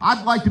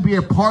 I'd like to be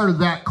a part of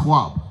that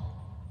club.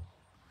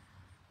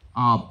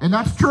 And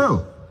that's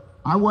true.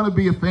 I want to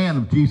be a fan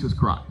of Jesus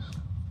Christ.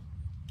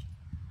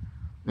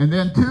 And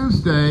then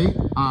Tuesday,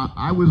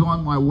 I was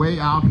on my way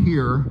out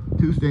here,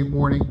 Tuesday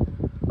morning,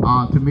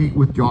 to meet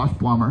with Josh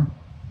Plummer.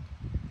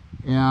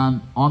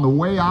 And on the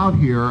way out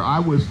here, I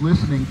was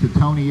listening to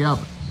Tony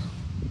Evans.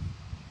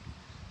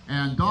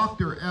 And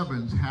Dr.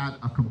 Evans had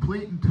a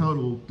complete and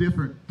total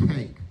different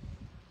take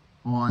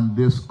on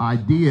this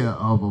idea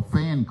of a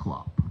fan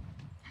club.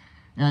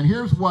 And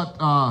here's what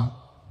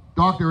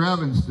Dr.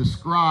 Evans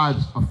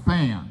describes a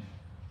fan.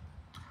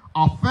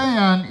 A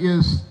fan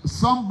is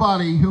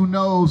somebody who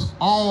knows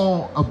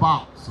all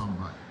about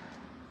somebody.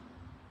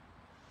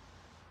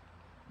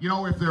 You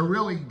know, if they're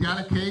really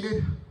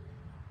dedicated,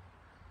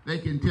 they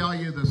can tell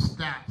you the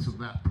stats of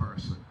that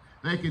person.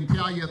 They can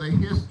tell you the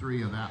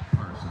history of that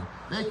person.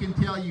 They can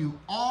tell you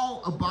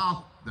all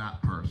about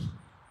that person.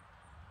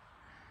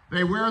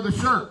 They wear the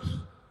shirts.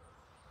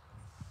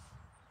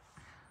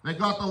 They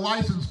got the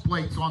license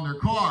plates on their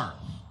cars.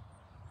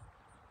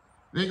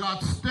 They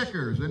got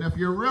stickers. And if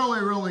you're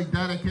really, really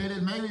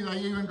dedicated, maybe they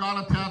even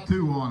got a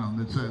tattoo on them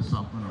that says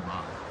something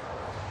about it.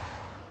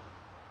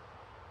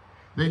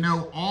 They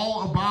know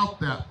all about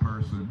that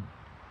person,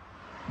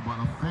 but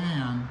a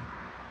fan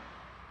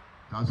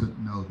doesn't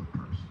know the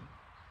person.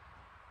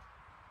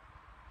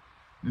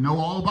 They know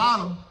all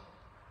about him,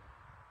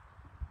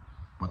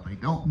 but they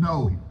don't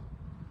know him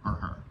or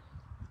her.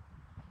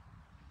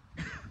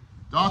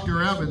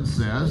 Dr. Evans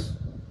says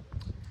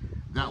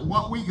that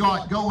what we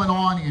got going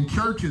on in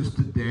churches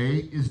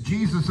today is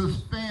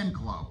Jesus' fan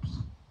clubs.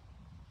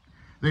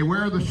 They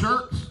wear the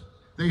shirts,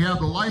 they have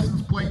the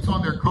license plates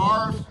on their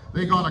cars,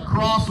 they got a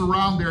cross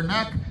around their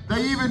neck,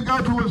 they even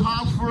go to his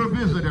house for a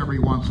visit every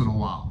once in a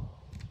while.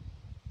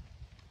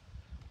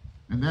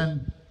 And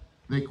then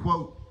they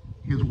quote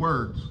his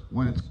words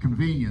when it's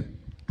convenient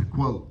to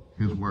quote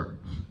his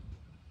words.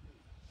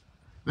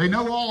 They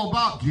know all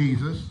about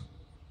Jesus,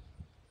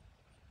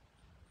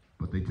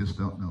 but they just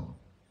don't know him.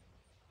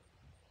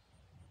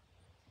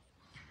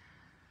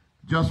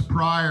 Just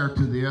prior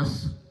to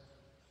this,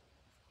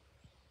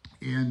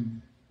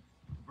 in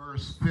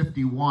verse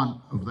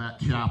 51 of that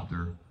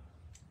chapter,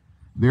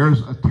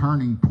 there's a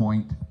turning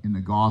point in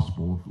the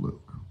Gospel of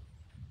Luke.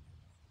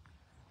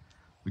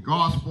 The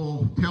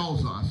Gospel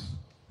tells us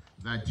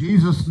that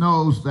Jesus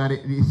knows that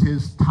it is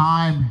his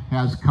time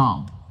has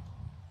come,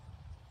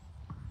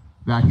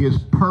 that his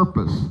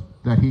purpose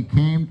that he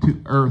came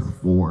to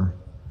earth for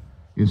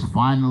is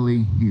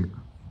finally here,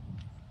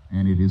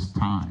 and it is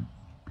time.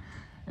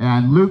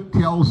 And Luke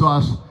tells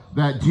us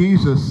that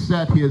Jesus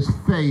set his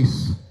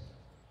face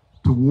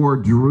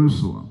toward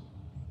Jerusalem.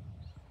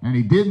 And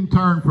he didn't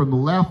turn from the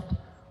left,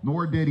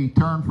 nor did he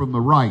turn from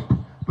the right,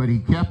 but he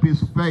kept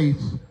his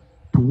face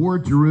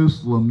toward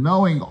Jerusalem,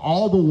 knowing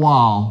all the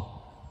while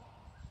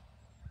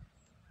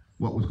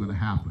what was going to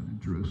happen in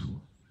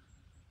Jerusalem.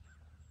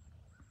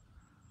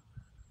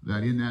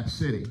 That in that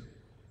city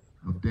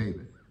of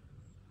David,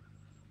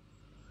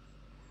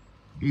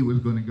 he was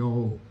going to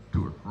go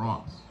to a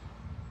cross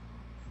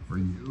for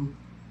you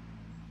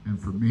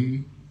and for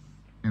me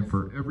and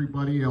for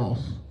everybody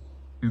else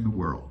in the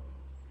world,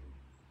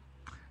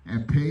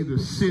 and pay the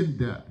sin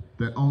debt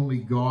that only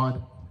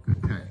God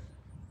could pay.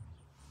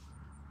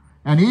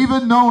 And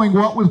even knowing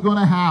what was going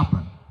to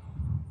happen,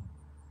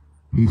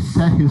 he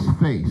set his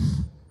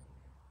face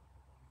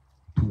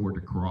toward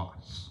the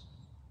cross.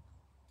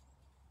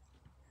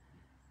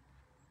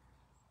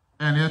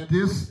 And at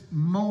this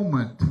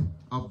moment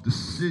of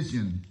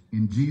decision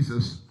in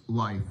Jesus'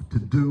 life to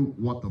do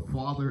what the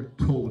Father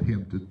told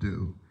him to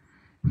do,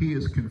 he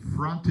is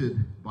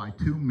confronted by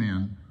two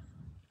men,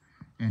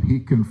 and he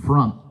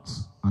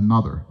confronts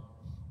another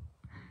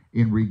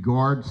in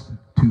regards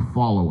to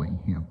following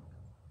him.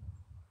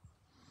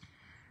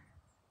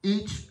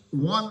 Each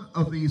one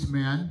of these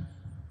men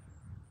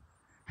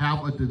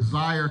have a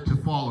desire to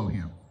follow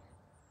him.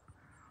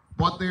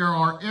 But there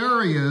are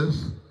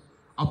areas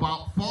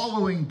about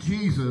following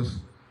Jesus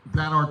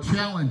that are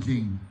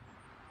challenging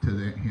to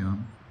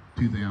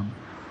them.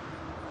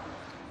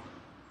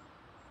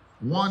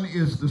 One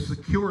is the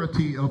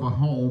security of a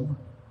home,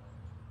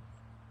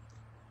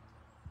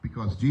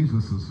 because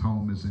Jesus'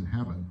 home is in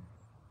heaven.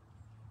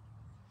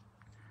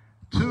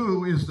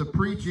 Two is the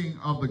preaching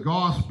of the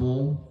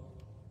gospel.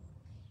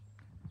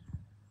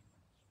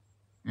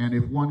 And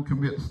if one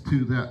commits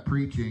to that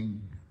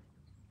preaching,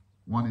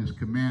 one is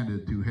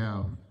commanded to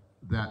have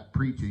that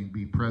preaching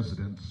be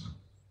precedence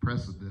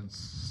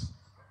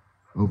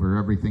over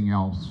everything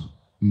else,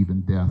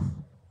 even death.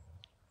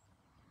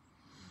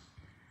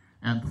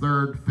 And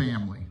third,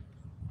 family.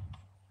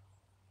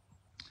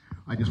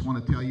 I just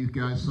want to tell you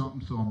guys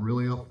something, so I'm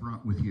really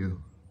upfront with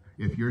you.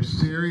 If you're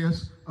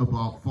serious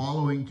about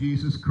following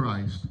Jesus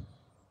Christ,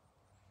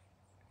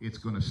 it's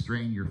going to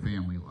strain your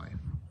family life.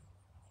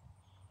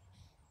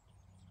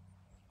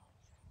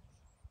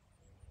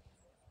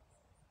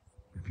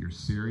 If you're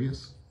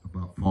serious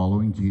about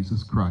following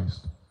Jesus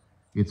Christ,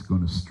 it's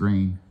going to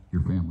strain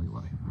your family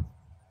life.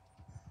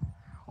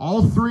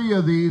 All three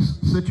of these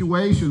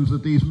situations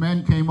that these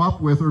men came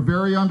up with are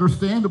very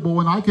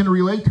understandable, and I can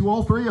relate to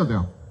all three of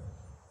them.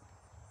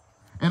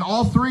 And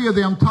all three of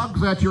them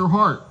tugs at your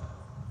heart.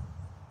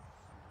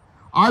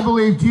 I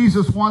believe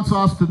Jesus wants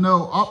us to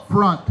know up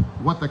front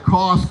what the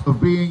cost of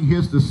being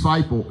his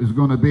disciple is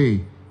going to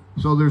be,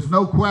 so there's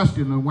no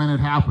question of when it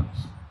happens.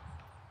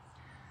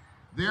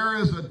 There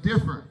is a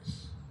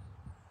difference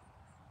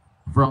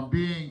from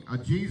being a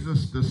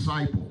Jesus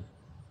disciple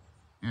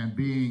and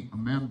being a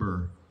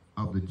member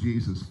of the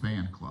Jesus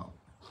Fanclub.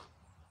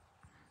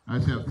 I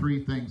just have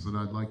three things that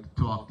I'd like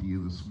to talk to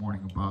you this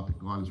morning about that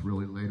God has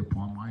really laid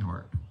upon my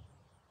heart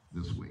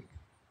this week.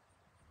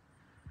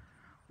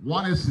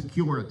 One is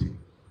security.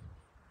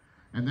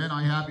 And then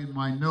I have in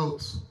my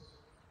notes,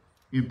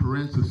 in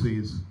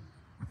parentheses,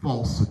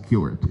 false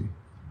security.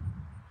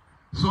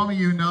 Some of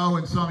you know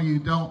and some of you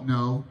don't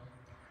know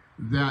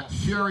that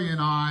Sherry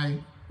and I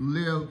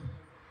live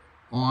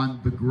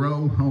on the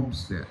Grow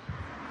Homestead.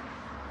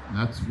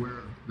 That's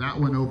where that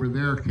one over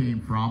there came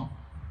from.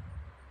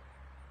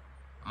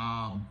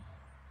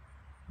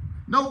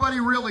 Nobody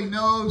really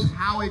knows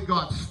how it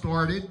got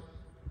started.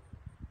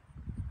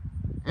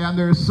 And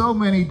there's so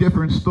many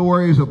different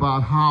stories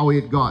about how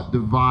it got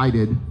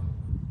divided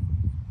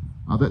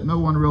that no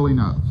one really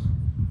knows.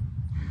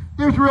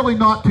 There's really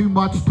not too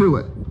much to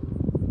it.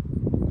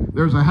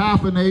 There's a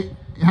half an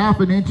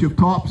inch of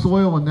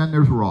topsoil, and then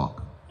there's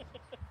rock.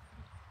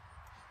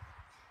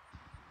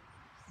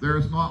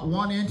 There's not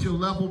 1 inch of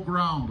level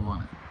ground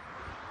on it.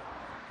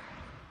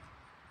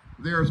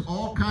 There's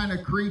all kind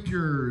of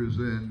creatures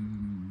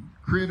and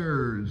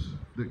critters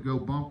that go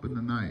bump in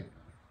the night.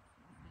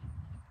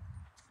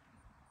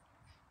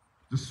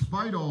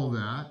 Despite all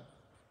that,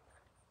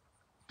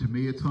 to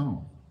me it's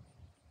home.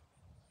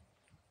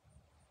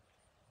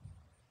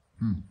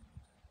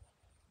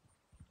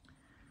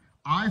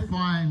 I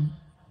find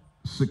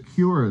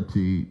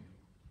security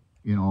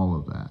in all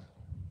of that.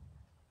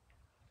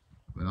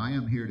 But I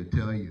am here to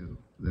tell you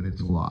that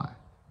it's a lie.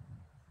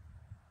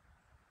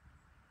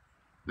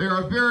 There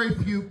are very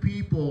few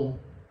people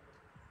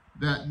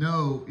that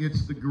know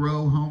it's the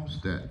Grow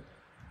Homestead.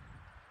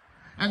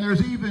 And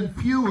there's even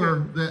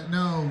fewer that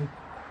know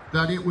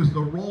that it was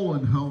the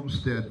Rowland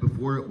Homestead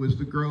before it was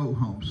the Grow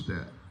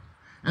Homestead.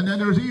 And then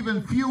there's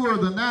even fewer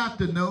than that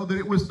know that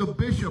it was the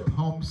Bishop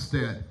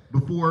Homestead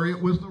before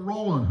it was the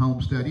Rowland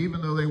Homestead,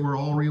 even though they were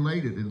all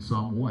related in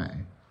some way.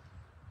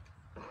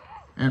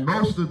 And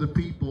most of the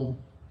people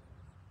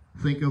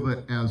think of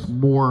it as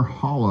more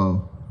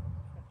hollow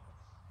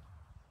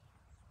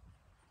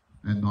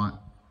and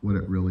not what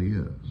it really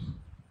is.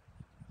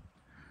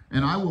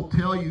 And I will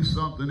tell you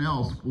something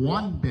else.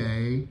 One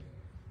day,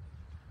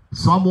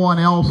 someone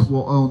else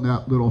will own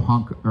that little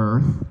hunk of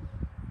earth,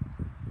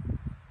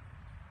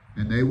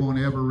 and they won't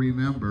ever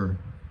remember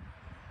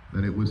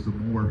that it was the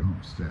Moore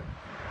Homestead.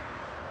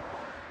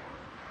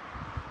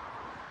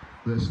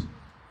 Listen,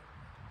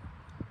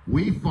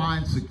 we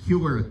find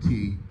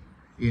security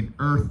in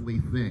earthly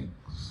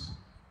things,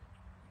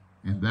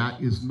 and that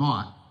is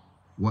not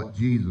what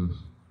Jesus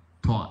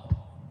taught.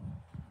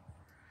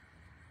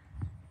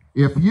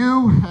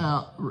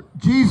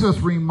 Jesus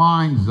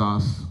reminds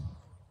us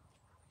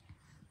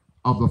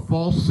of the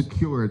false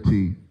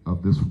security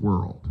of this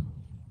world.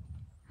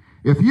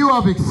 If you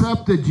have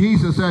accepted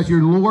Jesus as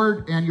your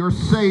Lord and your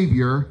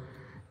Savior,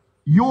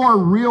 your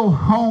real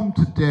home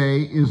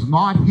today is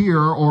not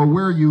here or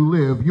where you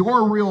live.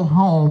 Your real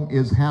home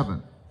is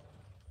heaven.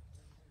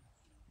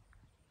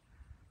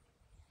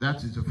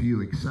 That's as if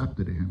you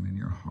accepted him in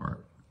your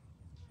heart.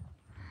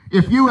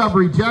 If you have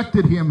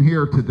rejected him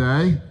here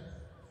today,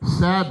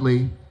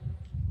 sadly,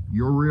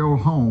 your real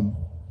home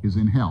is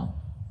in hell.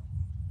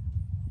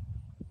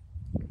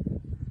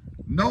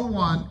 No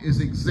one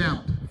is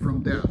exempt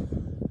from death.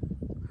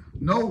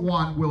 No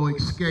one will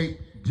escape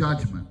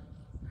judgment.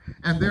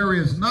 And there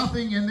is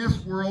nothing in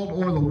this world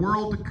or the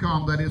world to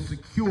come that is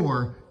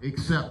secure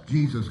except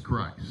Jesus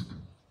Christ.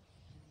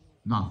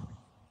 Nothing.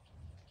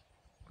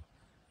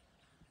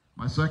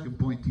 My second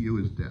point to you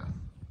is death.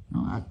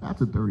 Now,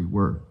 that's a dirty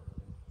word.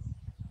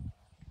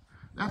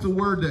 That's a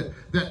word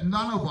that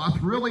none of us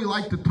really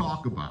like to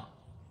talk about.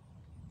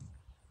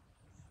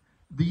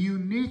 The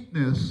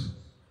uniqueness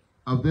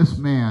of this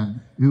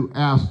man who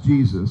asked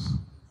Jesus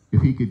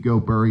if he could go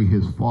bury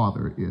his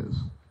father is.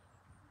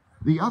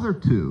 The other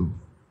two,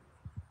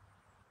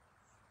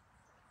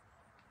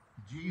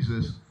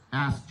 Jesus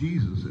asked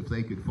Jesus if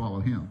they could follow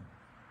him.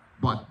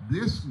 But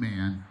this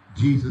man,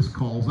 Jesus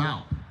calls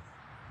out.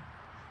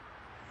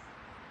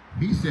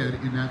 He said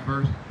in that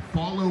verse,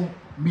 "Follow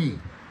me."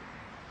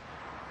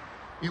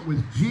 It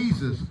was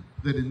Jesus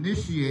that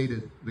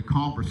initiated the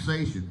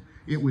conversation.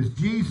 It was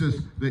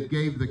Jesus that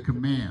gave the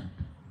command.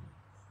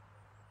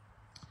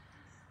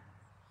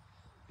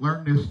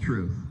 Learn this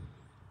truth.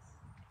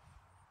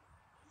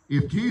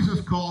 If Jesus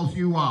calls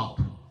you out,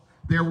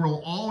 there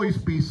will always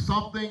be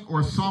something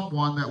or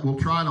someone that will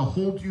try to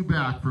hold you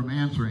back from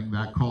answering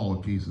that call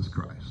of Jesus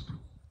Christ.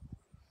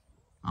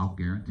 I'll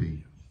guarantee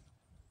you.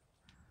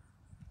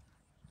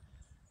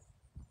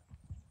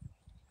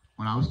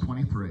 When I was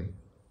 23,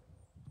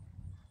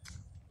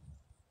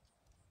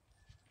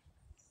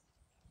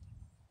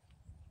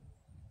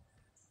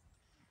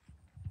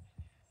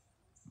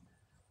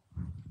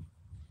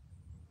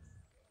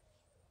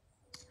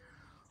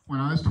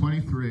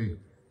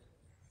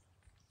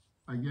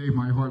 I gave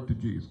my heart to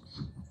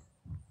Jesus.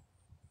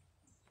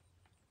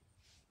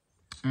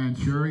 And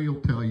Sherry will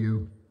tell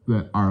you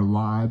that our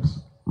lives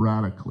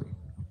radically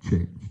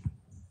changed.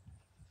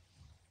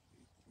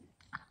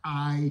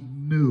 I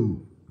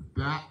knew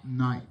that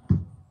night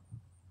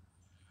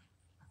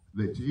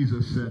that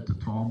Jesus said to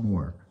Tom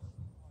Moore,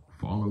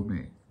 "Follow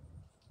me."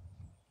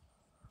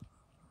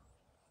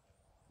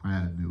 I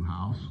had a new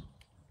house.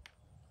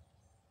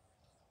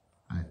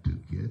 I had 2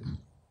 kids.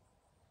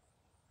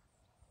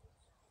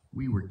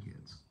 We were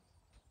kids.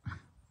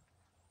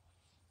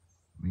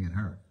 Me and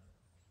her.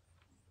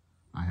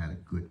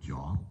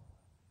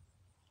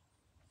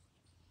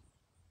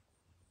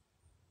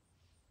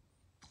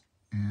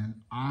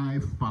 I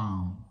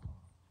found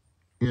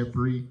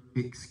every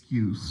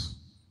excuse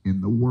in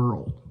the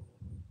world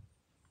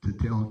to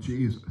tell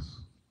Jesus,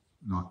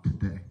 not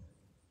today.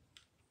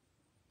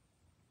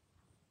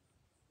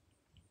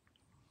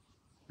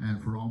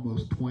 And for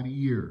almost 20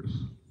 years,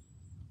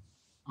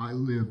 I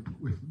lived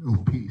with no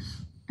peace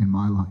in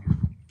my life.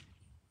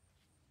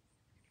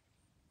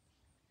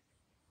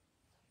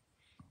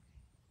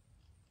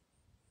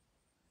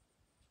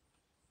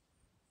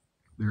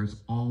 There's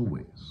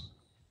always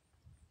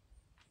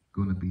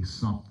going to be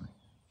something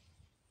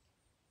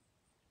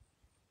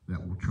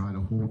that will try to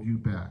hold you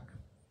back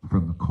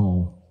from the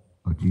call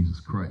of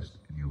Jesus Christ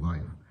in your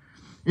life.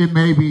 It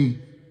may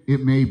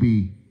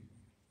be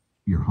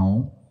your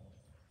home.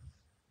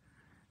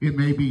 It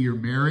may be your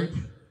marriage.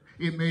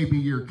 It may be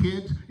your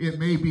kids. It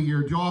may be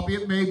your job.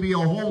 It may be a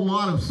whole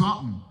lot of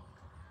something.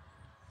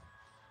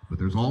 But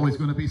there's always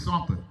going to be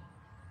something.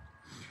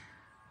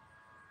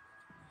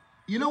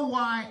 You know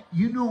why?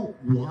 You know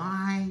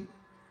why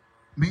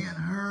me and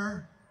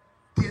her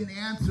didn't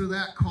answer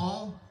that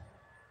call?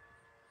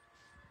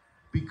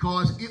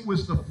 Because it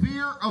was the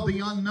fear of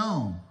the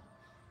unknown.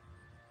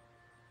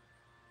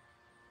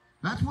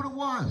 That's what it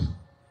was.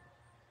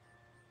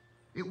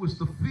 It was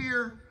the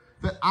fear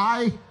that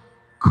I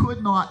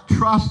could not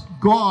trust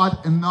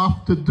God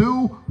enough to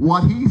do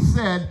what he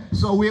said,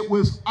 so it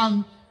was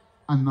an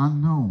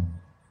unknown.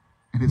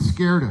 And it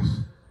scared us.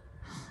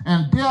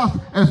 And death,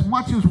 as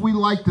much as we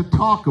like to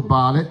talk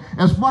about it,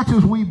 as much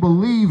as we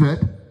believe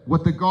it,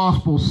 what the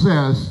gospel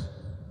says,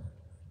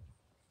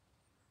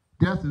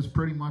 death is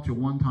pretty much a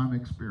one-time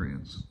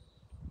experience.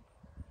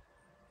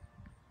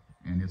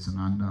 And it's an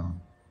unknown.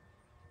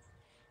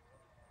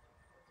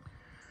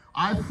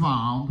 I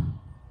found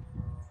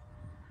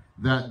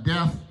that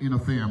death in a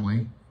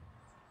family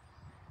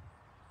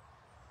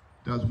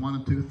does one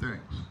of two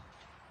things.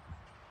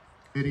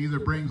 It either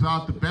brings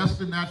out the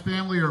best in that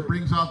family or it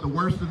brings out the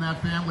worst in that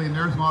family, and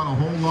there's not a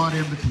whole lot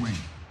in between.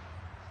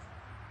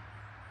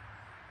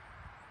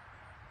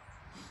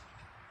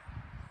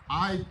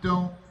 I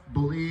don't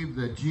believe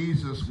that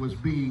Jesus was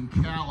being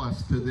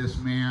callous to this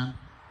man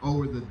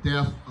over the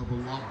death of a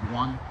loved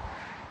one.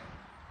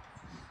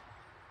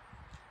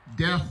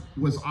 Death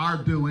was our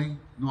doing,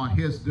 not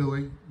his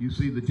doing. You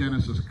see the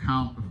Genesis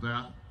account of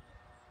that.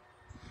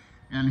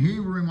 And he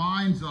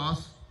reminds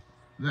us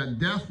that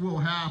death will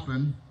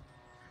happen,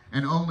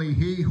 and only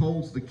he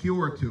holds the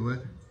cure to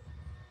it.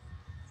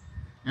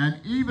 And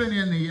even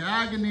in the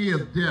agony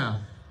of death,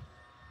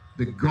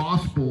 the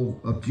gospel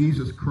of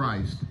Jesus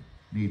Christ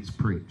needs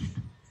preached.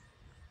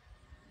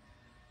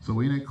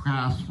 So in a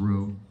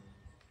classroom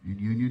in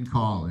Union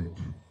College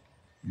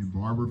in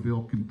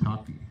Barberville,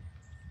 Kentucky,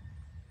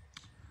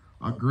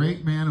 a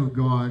great man of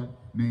God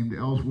named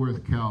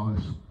Ellsworth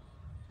Callis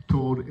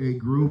told a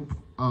group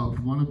of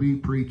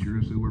wannabe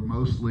preachers who were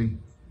mostly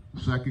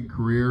second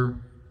career,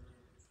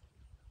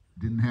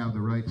 didn't have the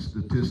right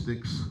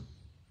statistics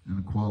and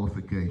the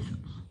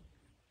qualifications.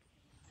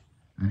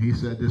 And he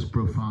said this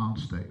profound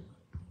statement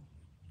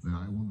that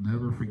I will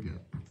never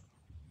forget.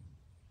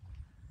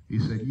 He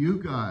said,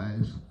 you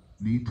guys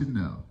need to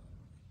know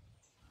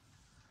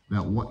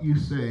that what you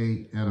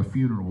say at a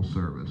funeral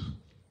service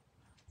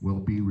will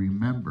be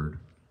remembered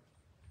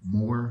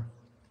more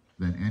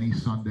than any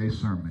Sunday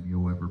sermon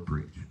you'll ever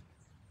preach.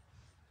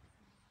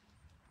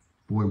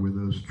 Boy, were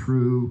those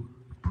true,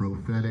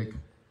 prophetic,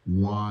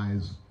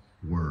 wise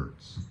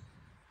words.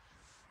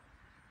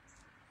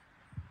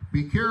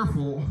 Be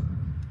careful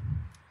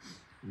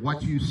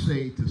what you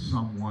say to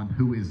someone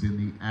who is in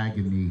the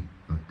agony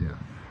of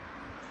death.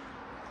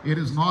 It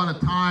is not a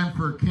time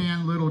for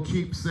canned little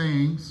cheap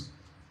sayings.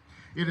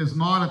 It is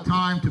not a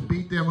time to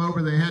beat them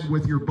over the head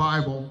with your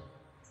Bible.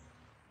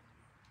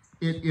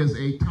 It is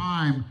a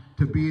time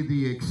to be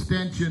the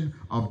extension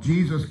of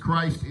Jesus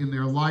Christ in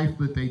their life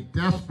that they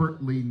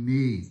desperately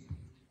need.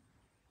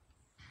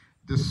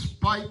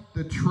 Despite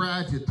the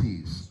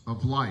tragedies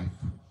of life,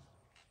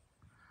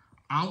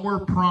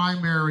 our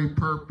primary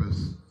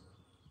purpose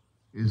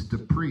is to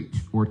preach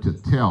or to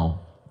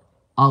tell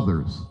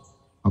others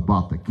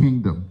about the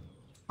kingdom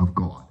of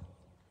God.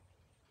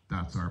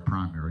 That's our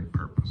primary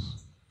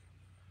purpose.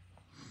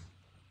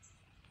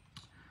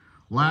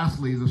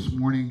 Lastly, this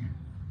morning,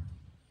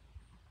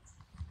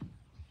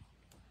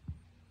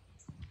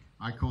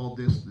 I called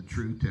this the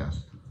true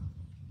test.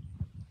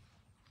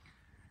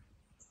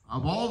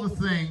 Of all the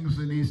things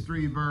in these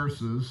three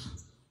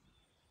verses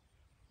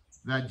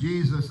that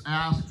Jesus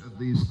asked of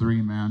these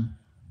three men,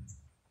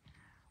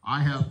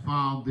 I have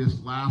found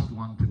this last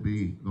one to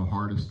be the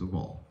hardest of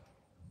all.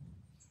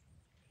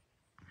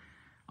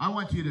 I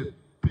want you to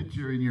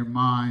picture in your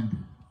mind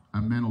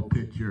a mental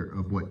picture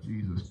of what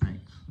Jesus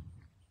paints,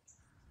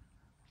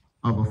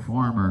 of a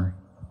farmer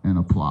and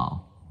a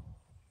plow.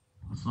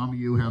 Some of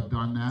you have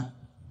done that,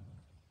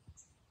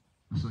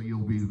 so you'll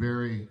be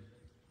very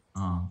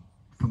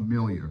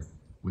familiar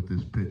with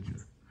this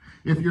picture.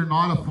 If you're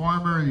not a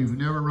farmer and you've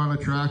never run a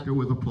tractor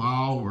with a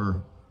plow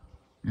or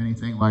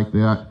anything like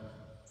that,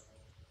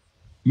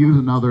 use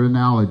another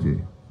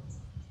analogy.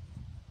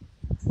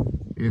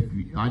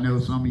 I know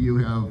some of you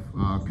have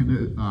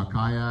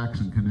kayaks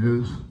and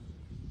canoes.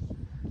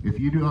 If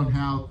you don't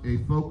have a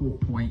focal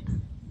point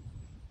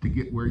to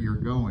get where you're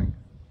going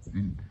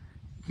and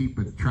keep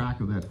a track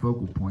of that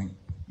focal point,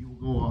 you will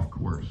go off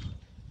course.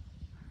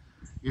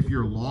 If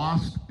you're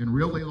lost and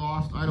really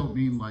lost, I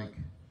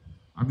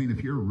mean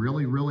if you're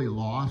really, really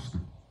lost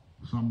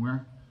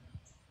somewhere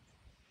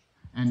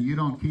and you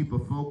don't keep a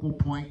focal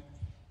point,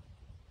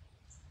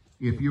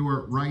 if you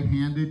are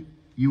right-handed,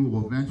 you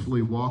will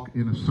eventually walk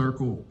in a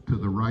circle to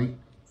the right,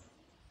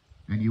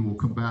 and you will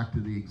come back to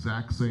the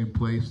exact same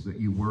place that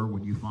you were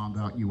when you found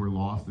out you were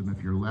lost. And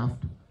if you're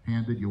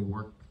left-handed,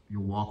 you'll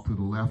walk to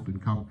the left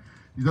and come.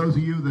 Those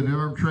of you that have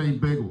ever trained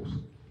beagles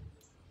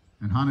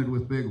and hunted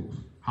with beagles,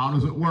 how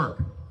does it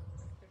work?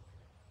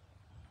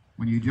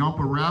 When you jump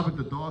a rabbit,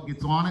 the dog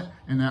gets on it,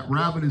 and that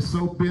rabbit is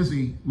so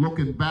busy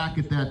looking back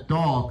at that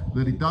dog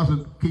that he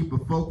doesn't keep a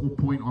focal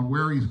point on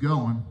where he's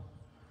going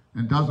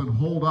and doesn't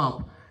hold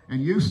up.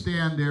 And you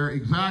stand there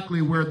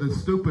exactly where the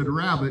stupid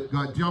rabbit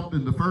got jumped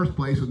in the first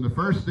place, and the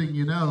first thing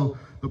you know,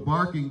 the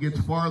barking gets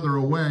farther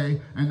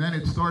away, and then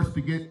it starts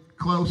to get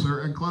closer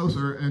and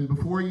closer, and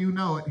before you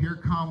know it, here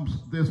comes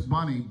this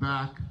bunny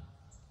back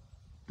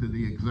to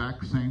the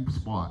exact same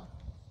spot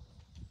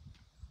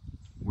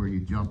where you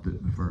jumped it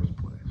in the first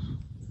place.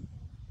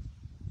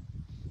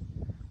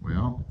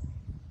 Well,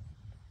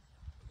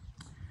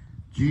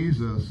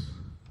 Jesus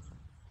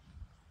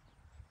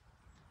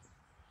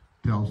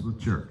tells the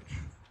church,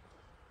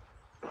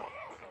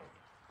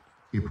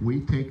 if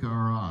we take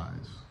our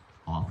eyes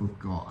off of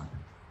God,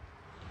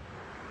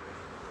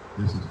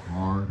 this is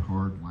hard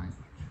language.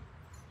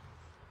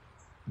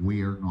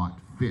 We are not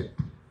fit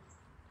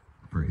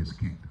for his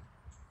kingdom.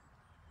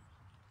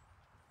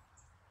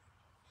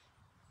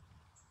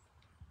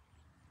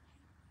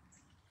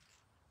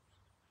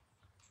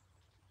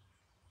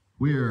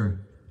 We're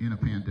in a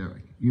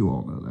pandemic. You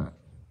all know that.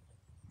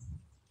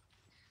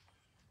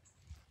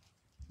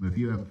 But if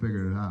you haven't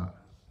figured it out,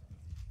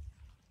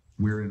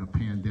 we're in a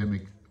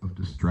pandemic of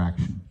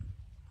distraction.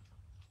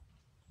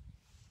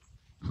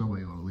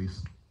 Somebody will at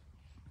least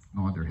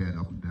nod their head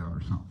up and down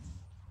or something.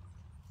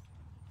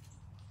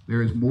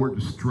 There is more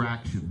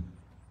distraction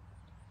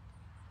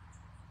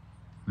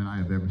than I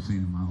have ever seen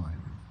in my life.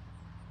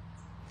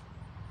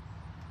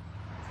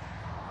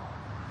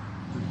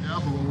 The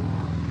devil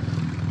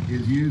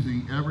is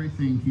using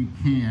everything he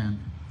can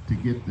to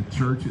get the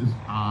church's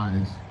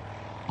eyes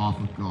off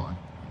of God.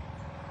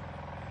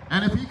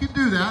 And if he can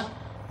do that,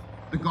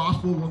 the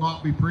gospel will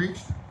not be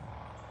preached,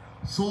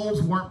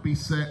 souls won't be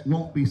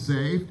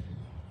saved,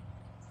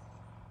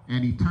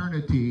 and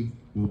eternity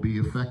will be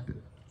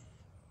affected.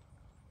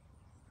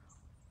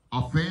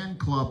 A fan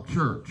club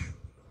church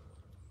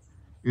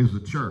is a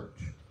church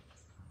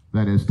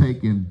that has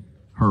taken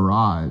her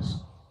eyes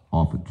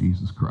off of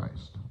Jesus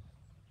Christ.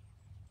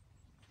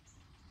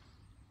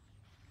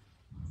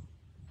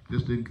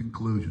 Just in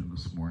conclusion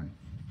this morning,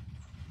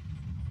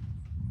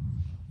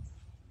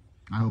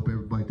 I hope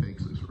everybody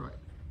takes this right.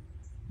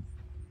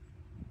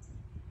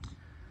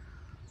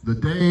 The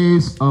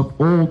days of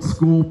old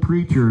school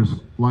preachers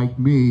like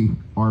me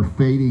are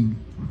fading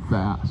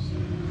fast.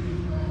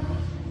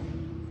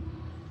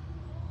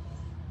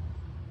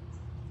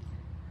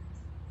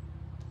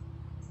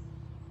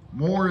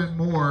 More and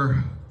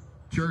more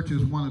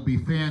churches want to be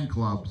fan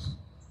clubs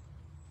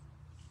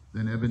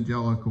than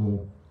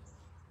evangelical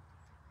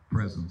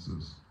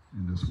presences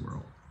in this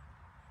world.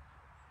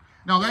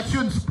 Now that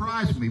shouldn't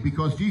surprise me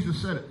because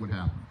Jesus said it would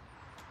happen.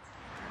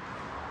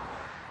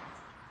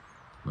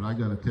 But I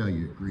got to tell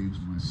you, it grieves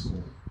my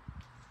soul.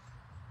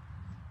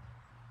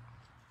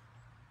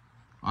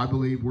 I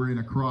believe we're in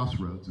a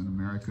crossroads in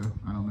America.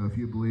 I don't know if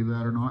you believe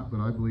that or not, but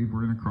I believe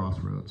we're in a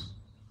crossroads.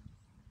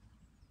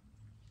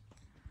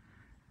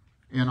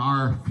 And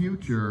our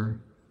future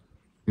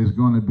is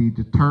going to be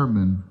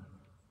determined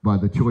by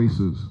the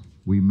choices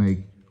we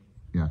make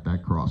at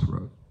that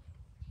crossroad.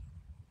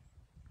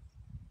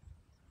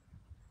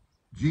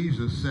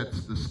 Jesus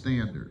sets the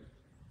standard,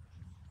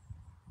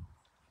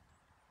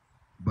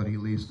 but he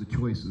leaves the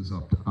choices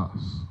up to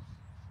us.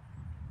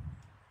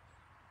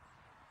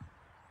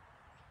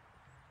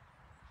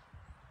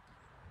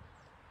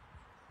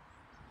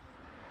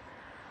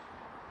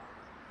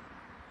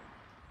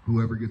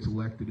 Whoever gets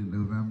elected in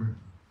November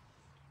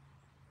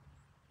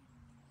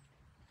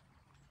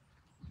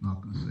is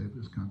not going to save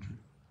this country.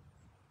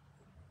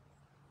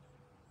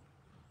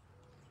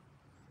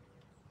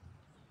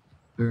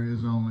 There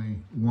is only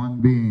one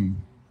being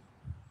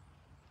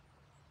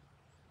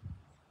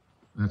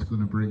that's going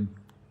to bring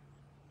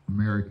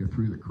America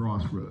through the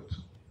crossroads,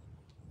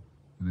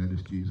 and that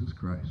is Jesus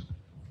Christ.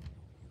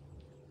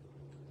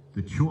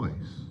 The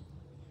choice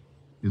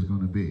is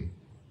going to be,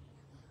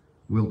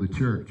 will the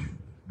church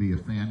be a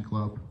fan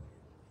club,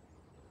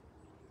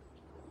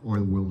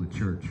 or will the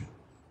church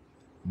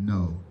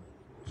know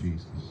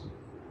Jesus?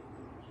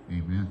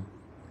 Amen.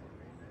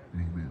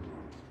 Amen.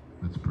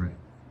 Let's pray.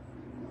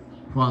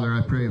 Father,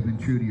 I pray I've been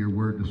true to your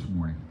word this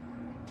morning.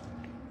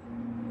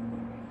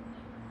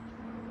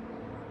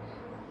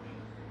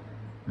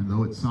 And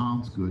though it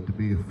sounds good to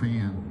be a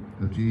fan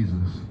of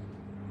Jesus,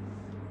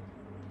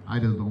 I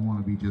just don't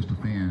want to be just a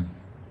fan.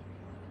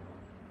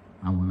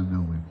 I want to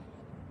know him.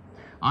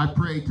 I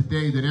pray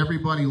today that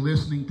everybody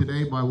listening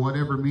today, by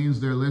whatever means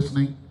they're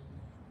listening,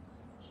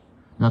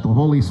 that the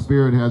Holy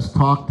Spirit has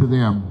talked to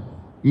them,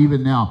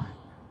 even now,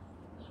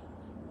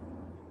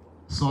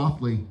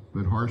 softly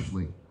but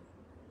harshly,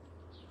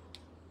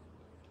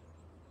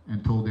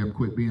 and told them,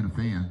 quit being a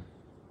fan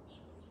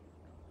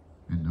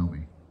and know me.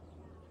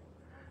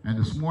 And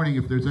this morning,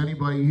 if there's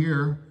anybody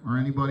here or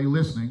anybody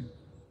listening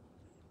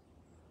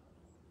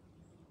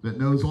that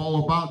knows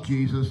all about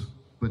Jesus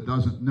but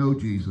doesn't know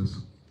Jesus,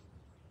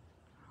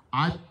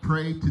 I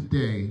pray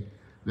today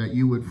that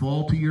you would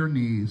fall to your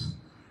knees,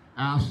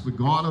 ask the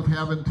God of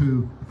heaven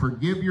to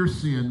forgive your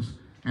sins,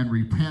 and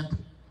repent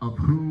of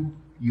who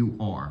you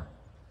are,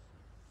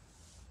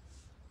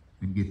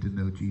 and get to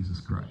know Jesus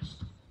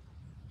Christ.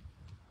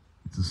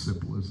 It's as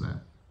simple as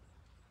that.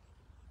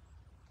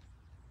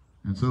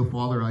 And so,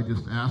 Father, I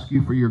just ask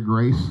you for your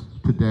grace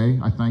today.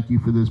 I thank you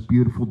for this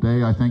beautiful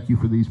day. I thank you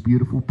for these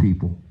beautiful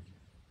people.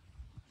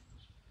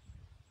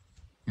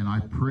 And I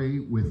pray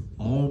with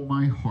all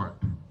my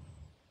heart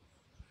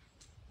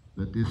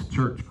that this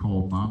church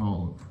called Mount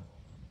Olive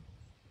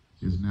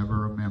is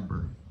never a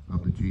member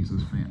of the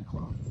Jesus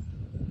Fanclub.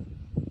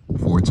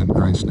 For it's in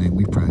Christ's name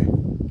we pray.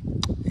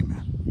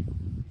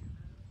 Amen.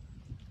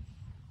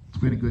 It's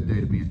been a good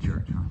day to be in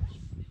church, huh?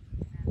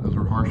 Those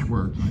are harsh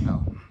words, I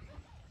know.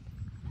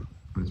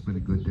 But it's been a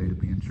good day to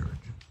be in church.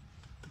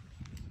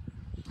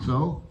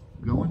 So,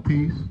 go in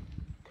peace,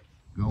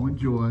 go in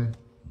joy,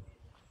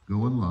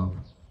 go in love.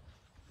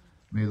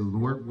 May the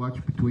Lord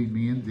watch between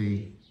me and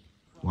thee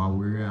while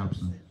we're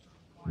absent,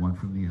 one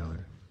from the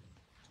other.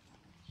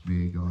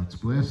 May God's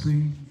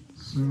blessing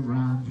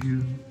surround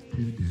you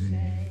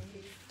today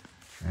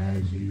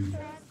as you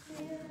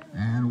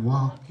and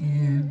walk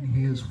in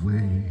his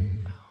way.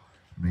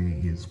 May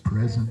his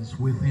presence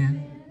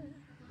within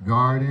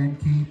guard and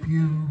keep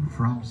you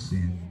from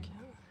sin.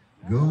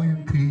 Go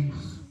in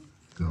peace,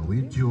 go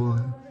in joy,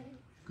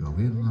 go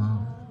in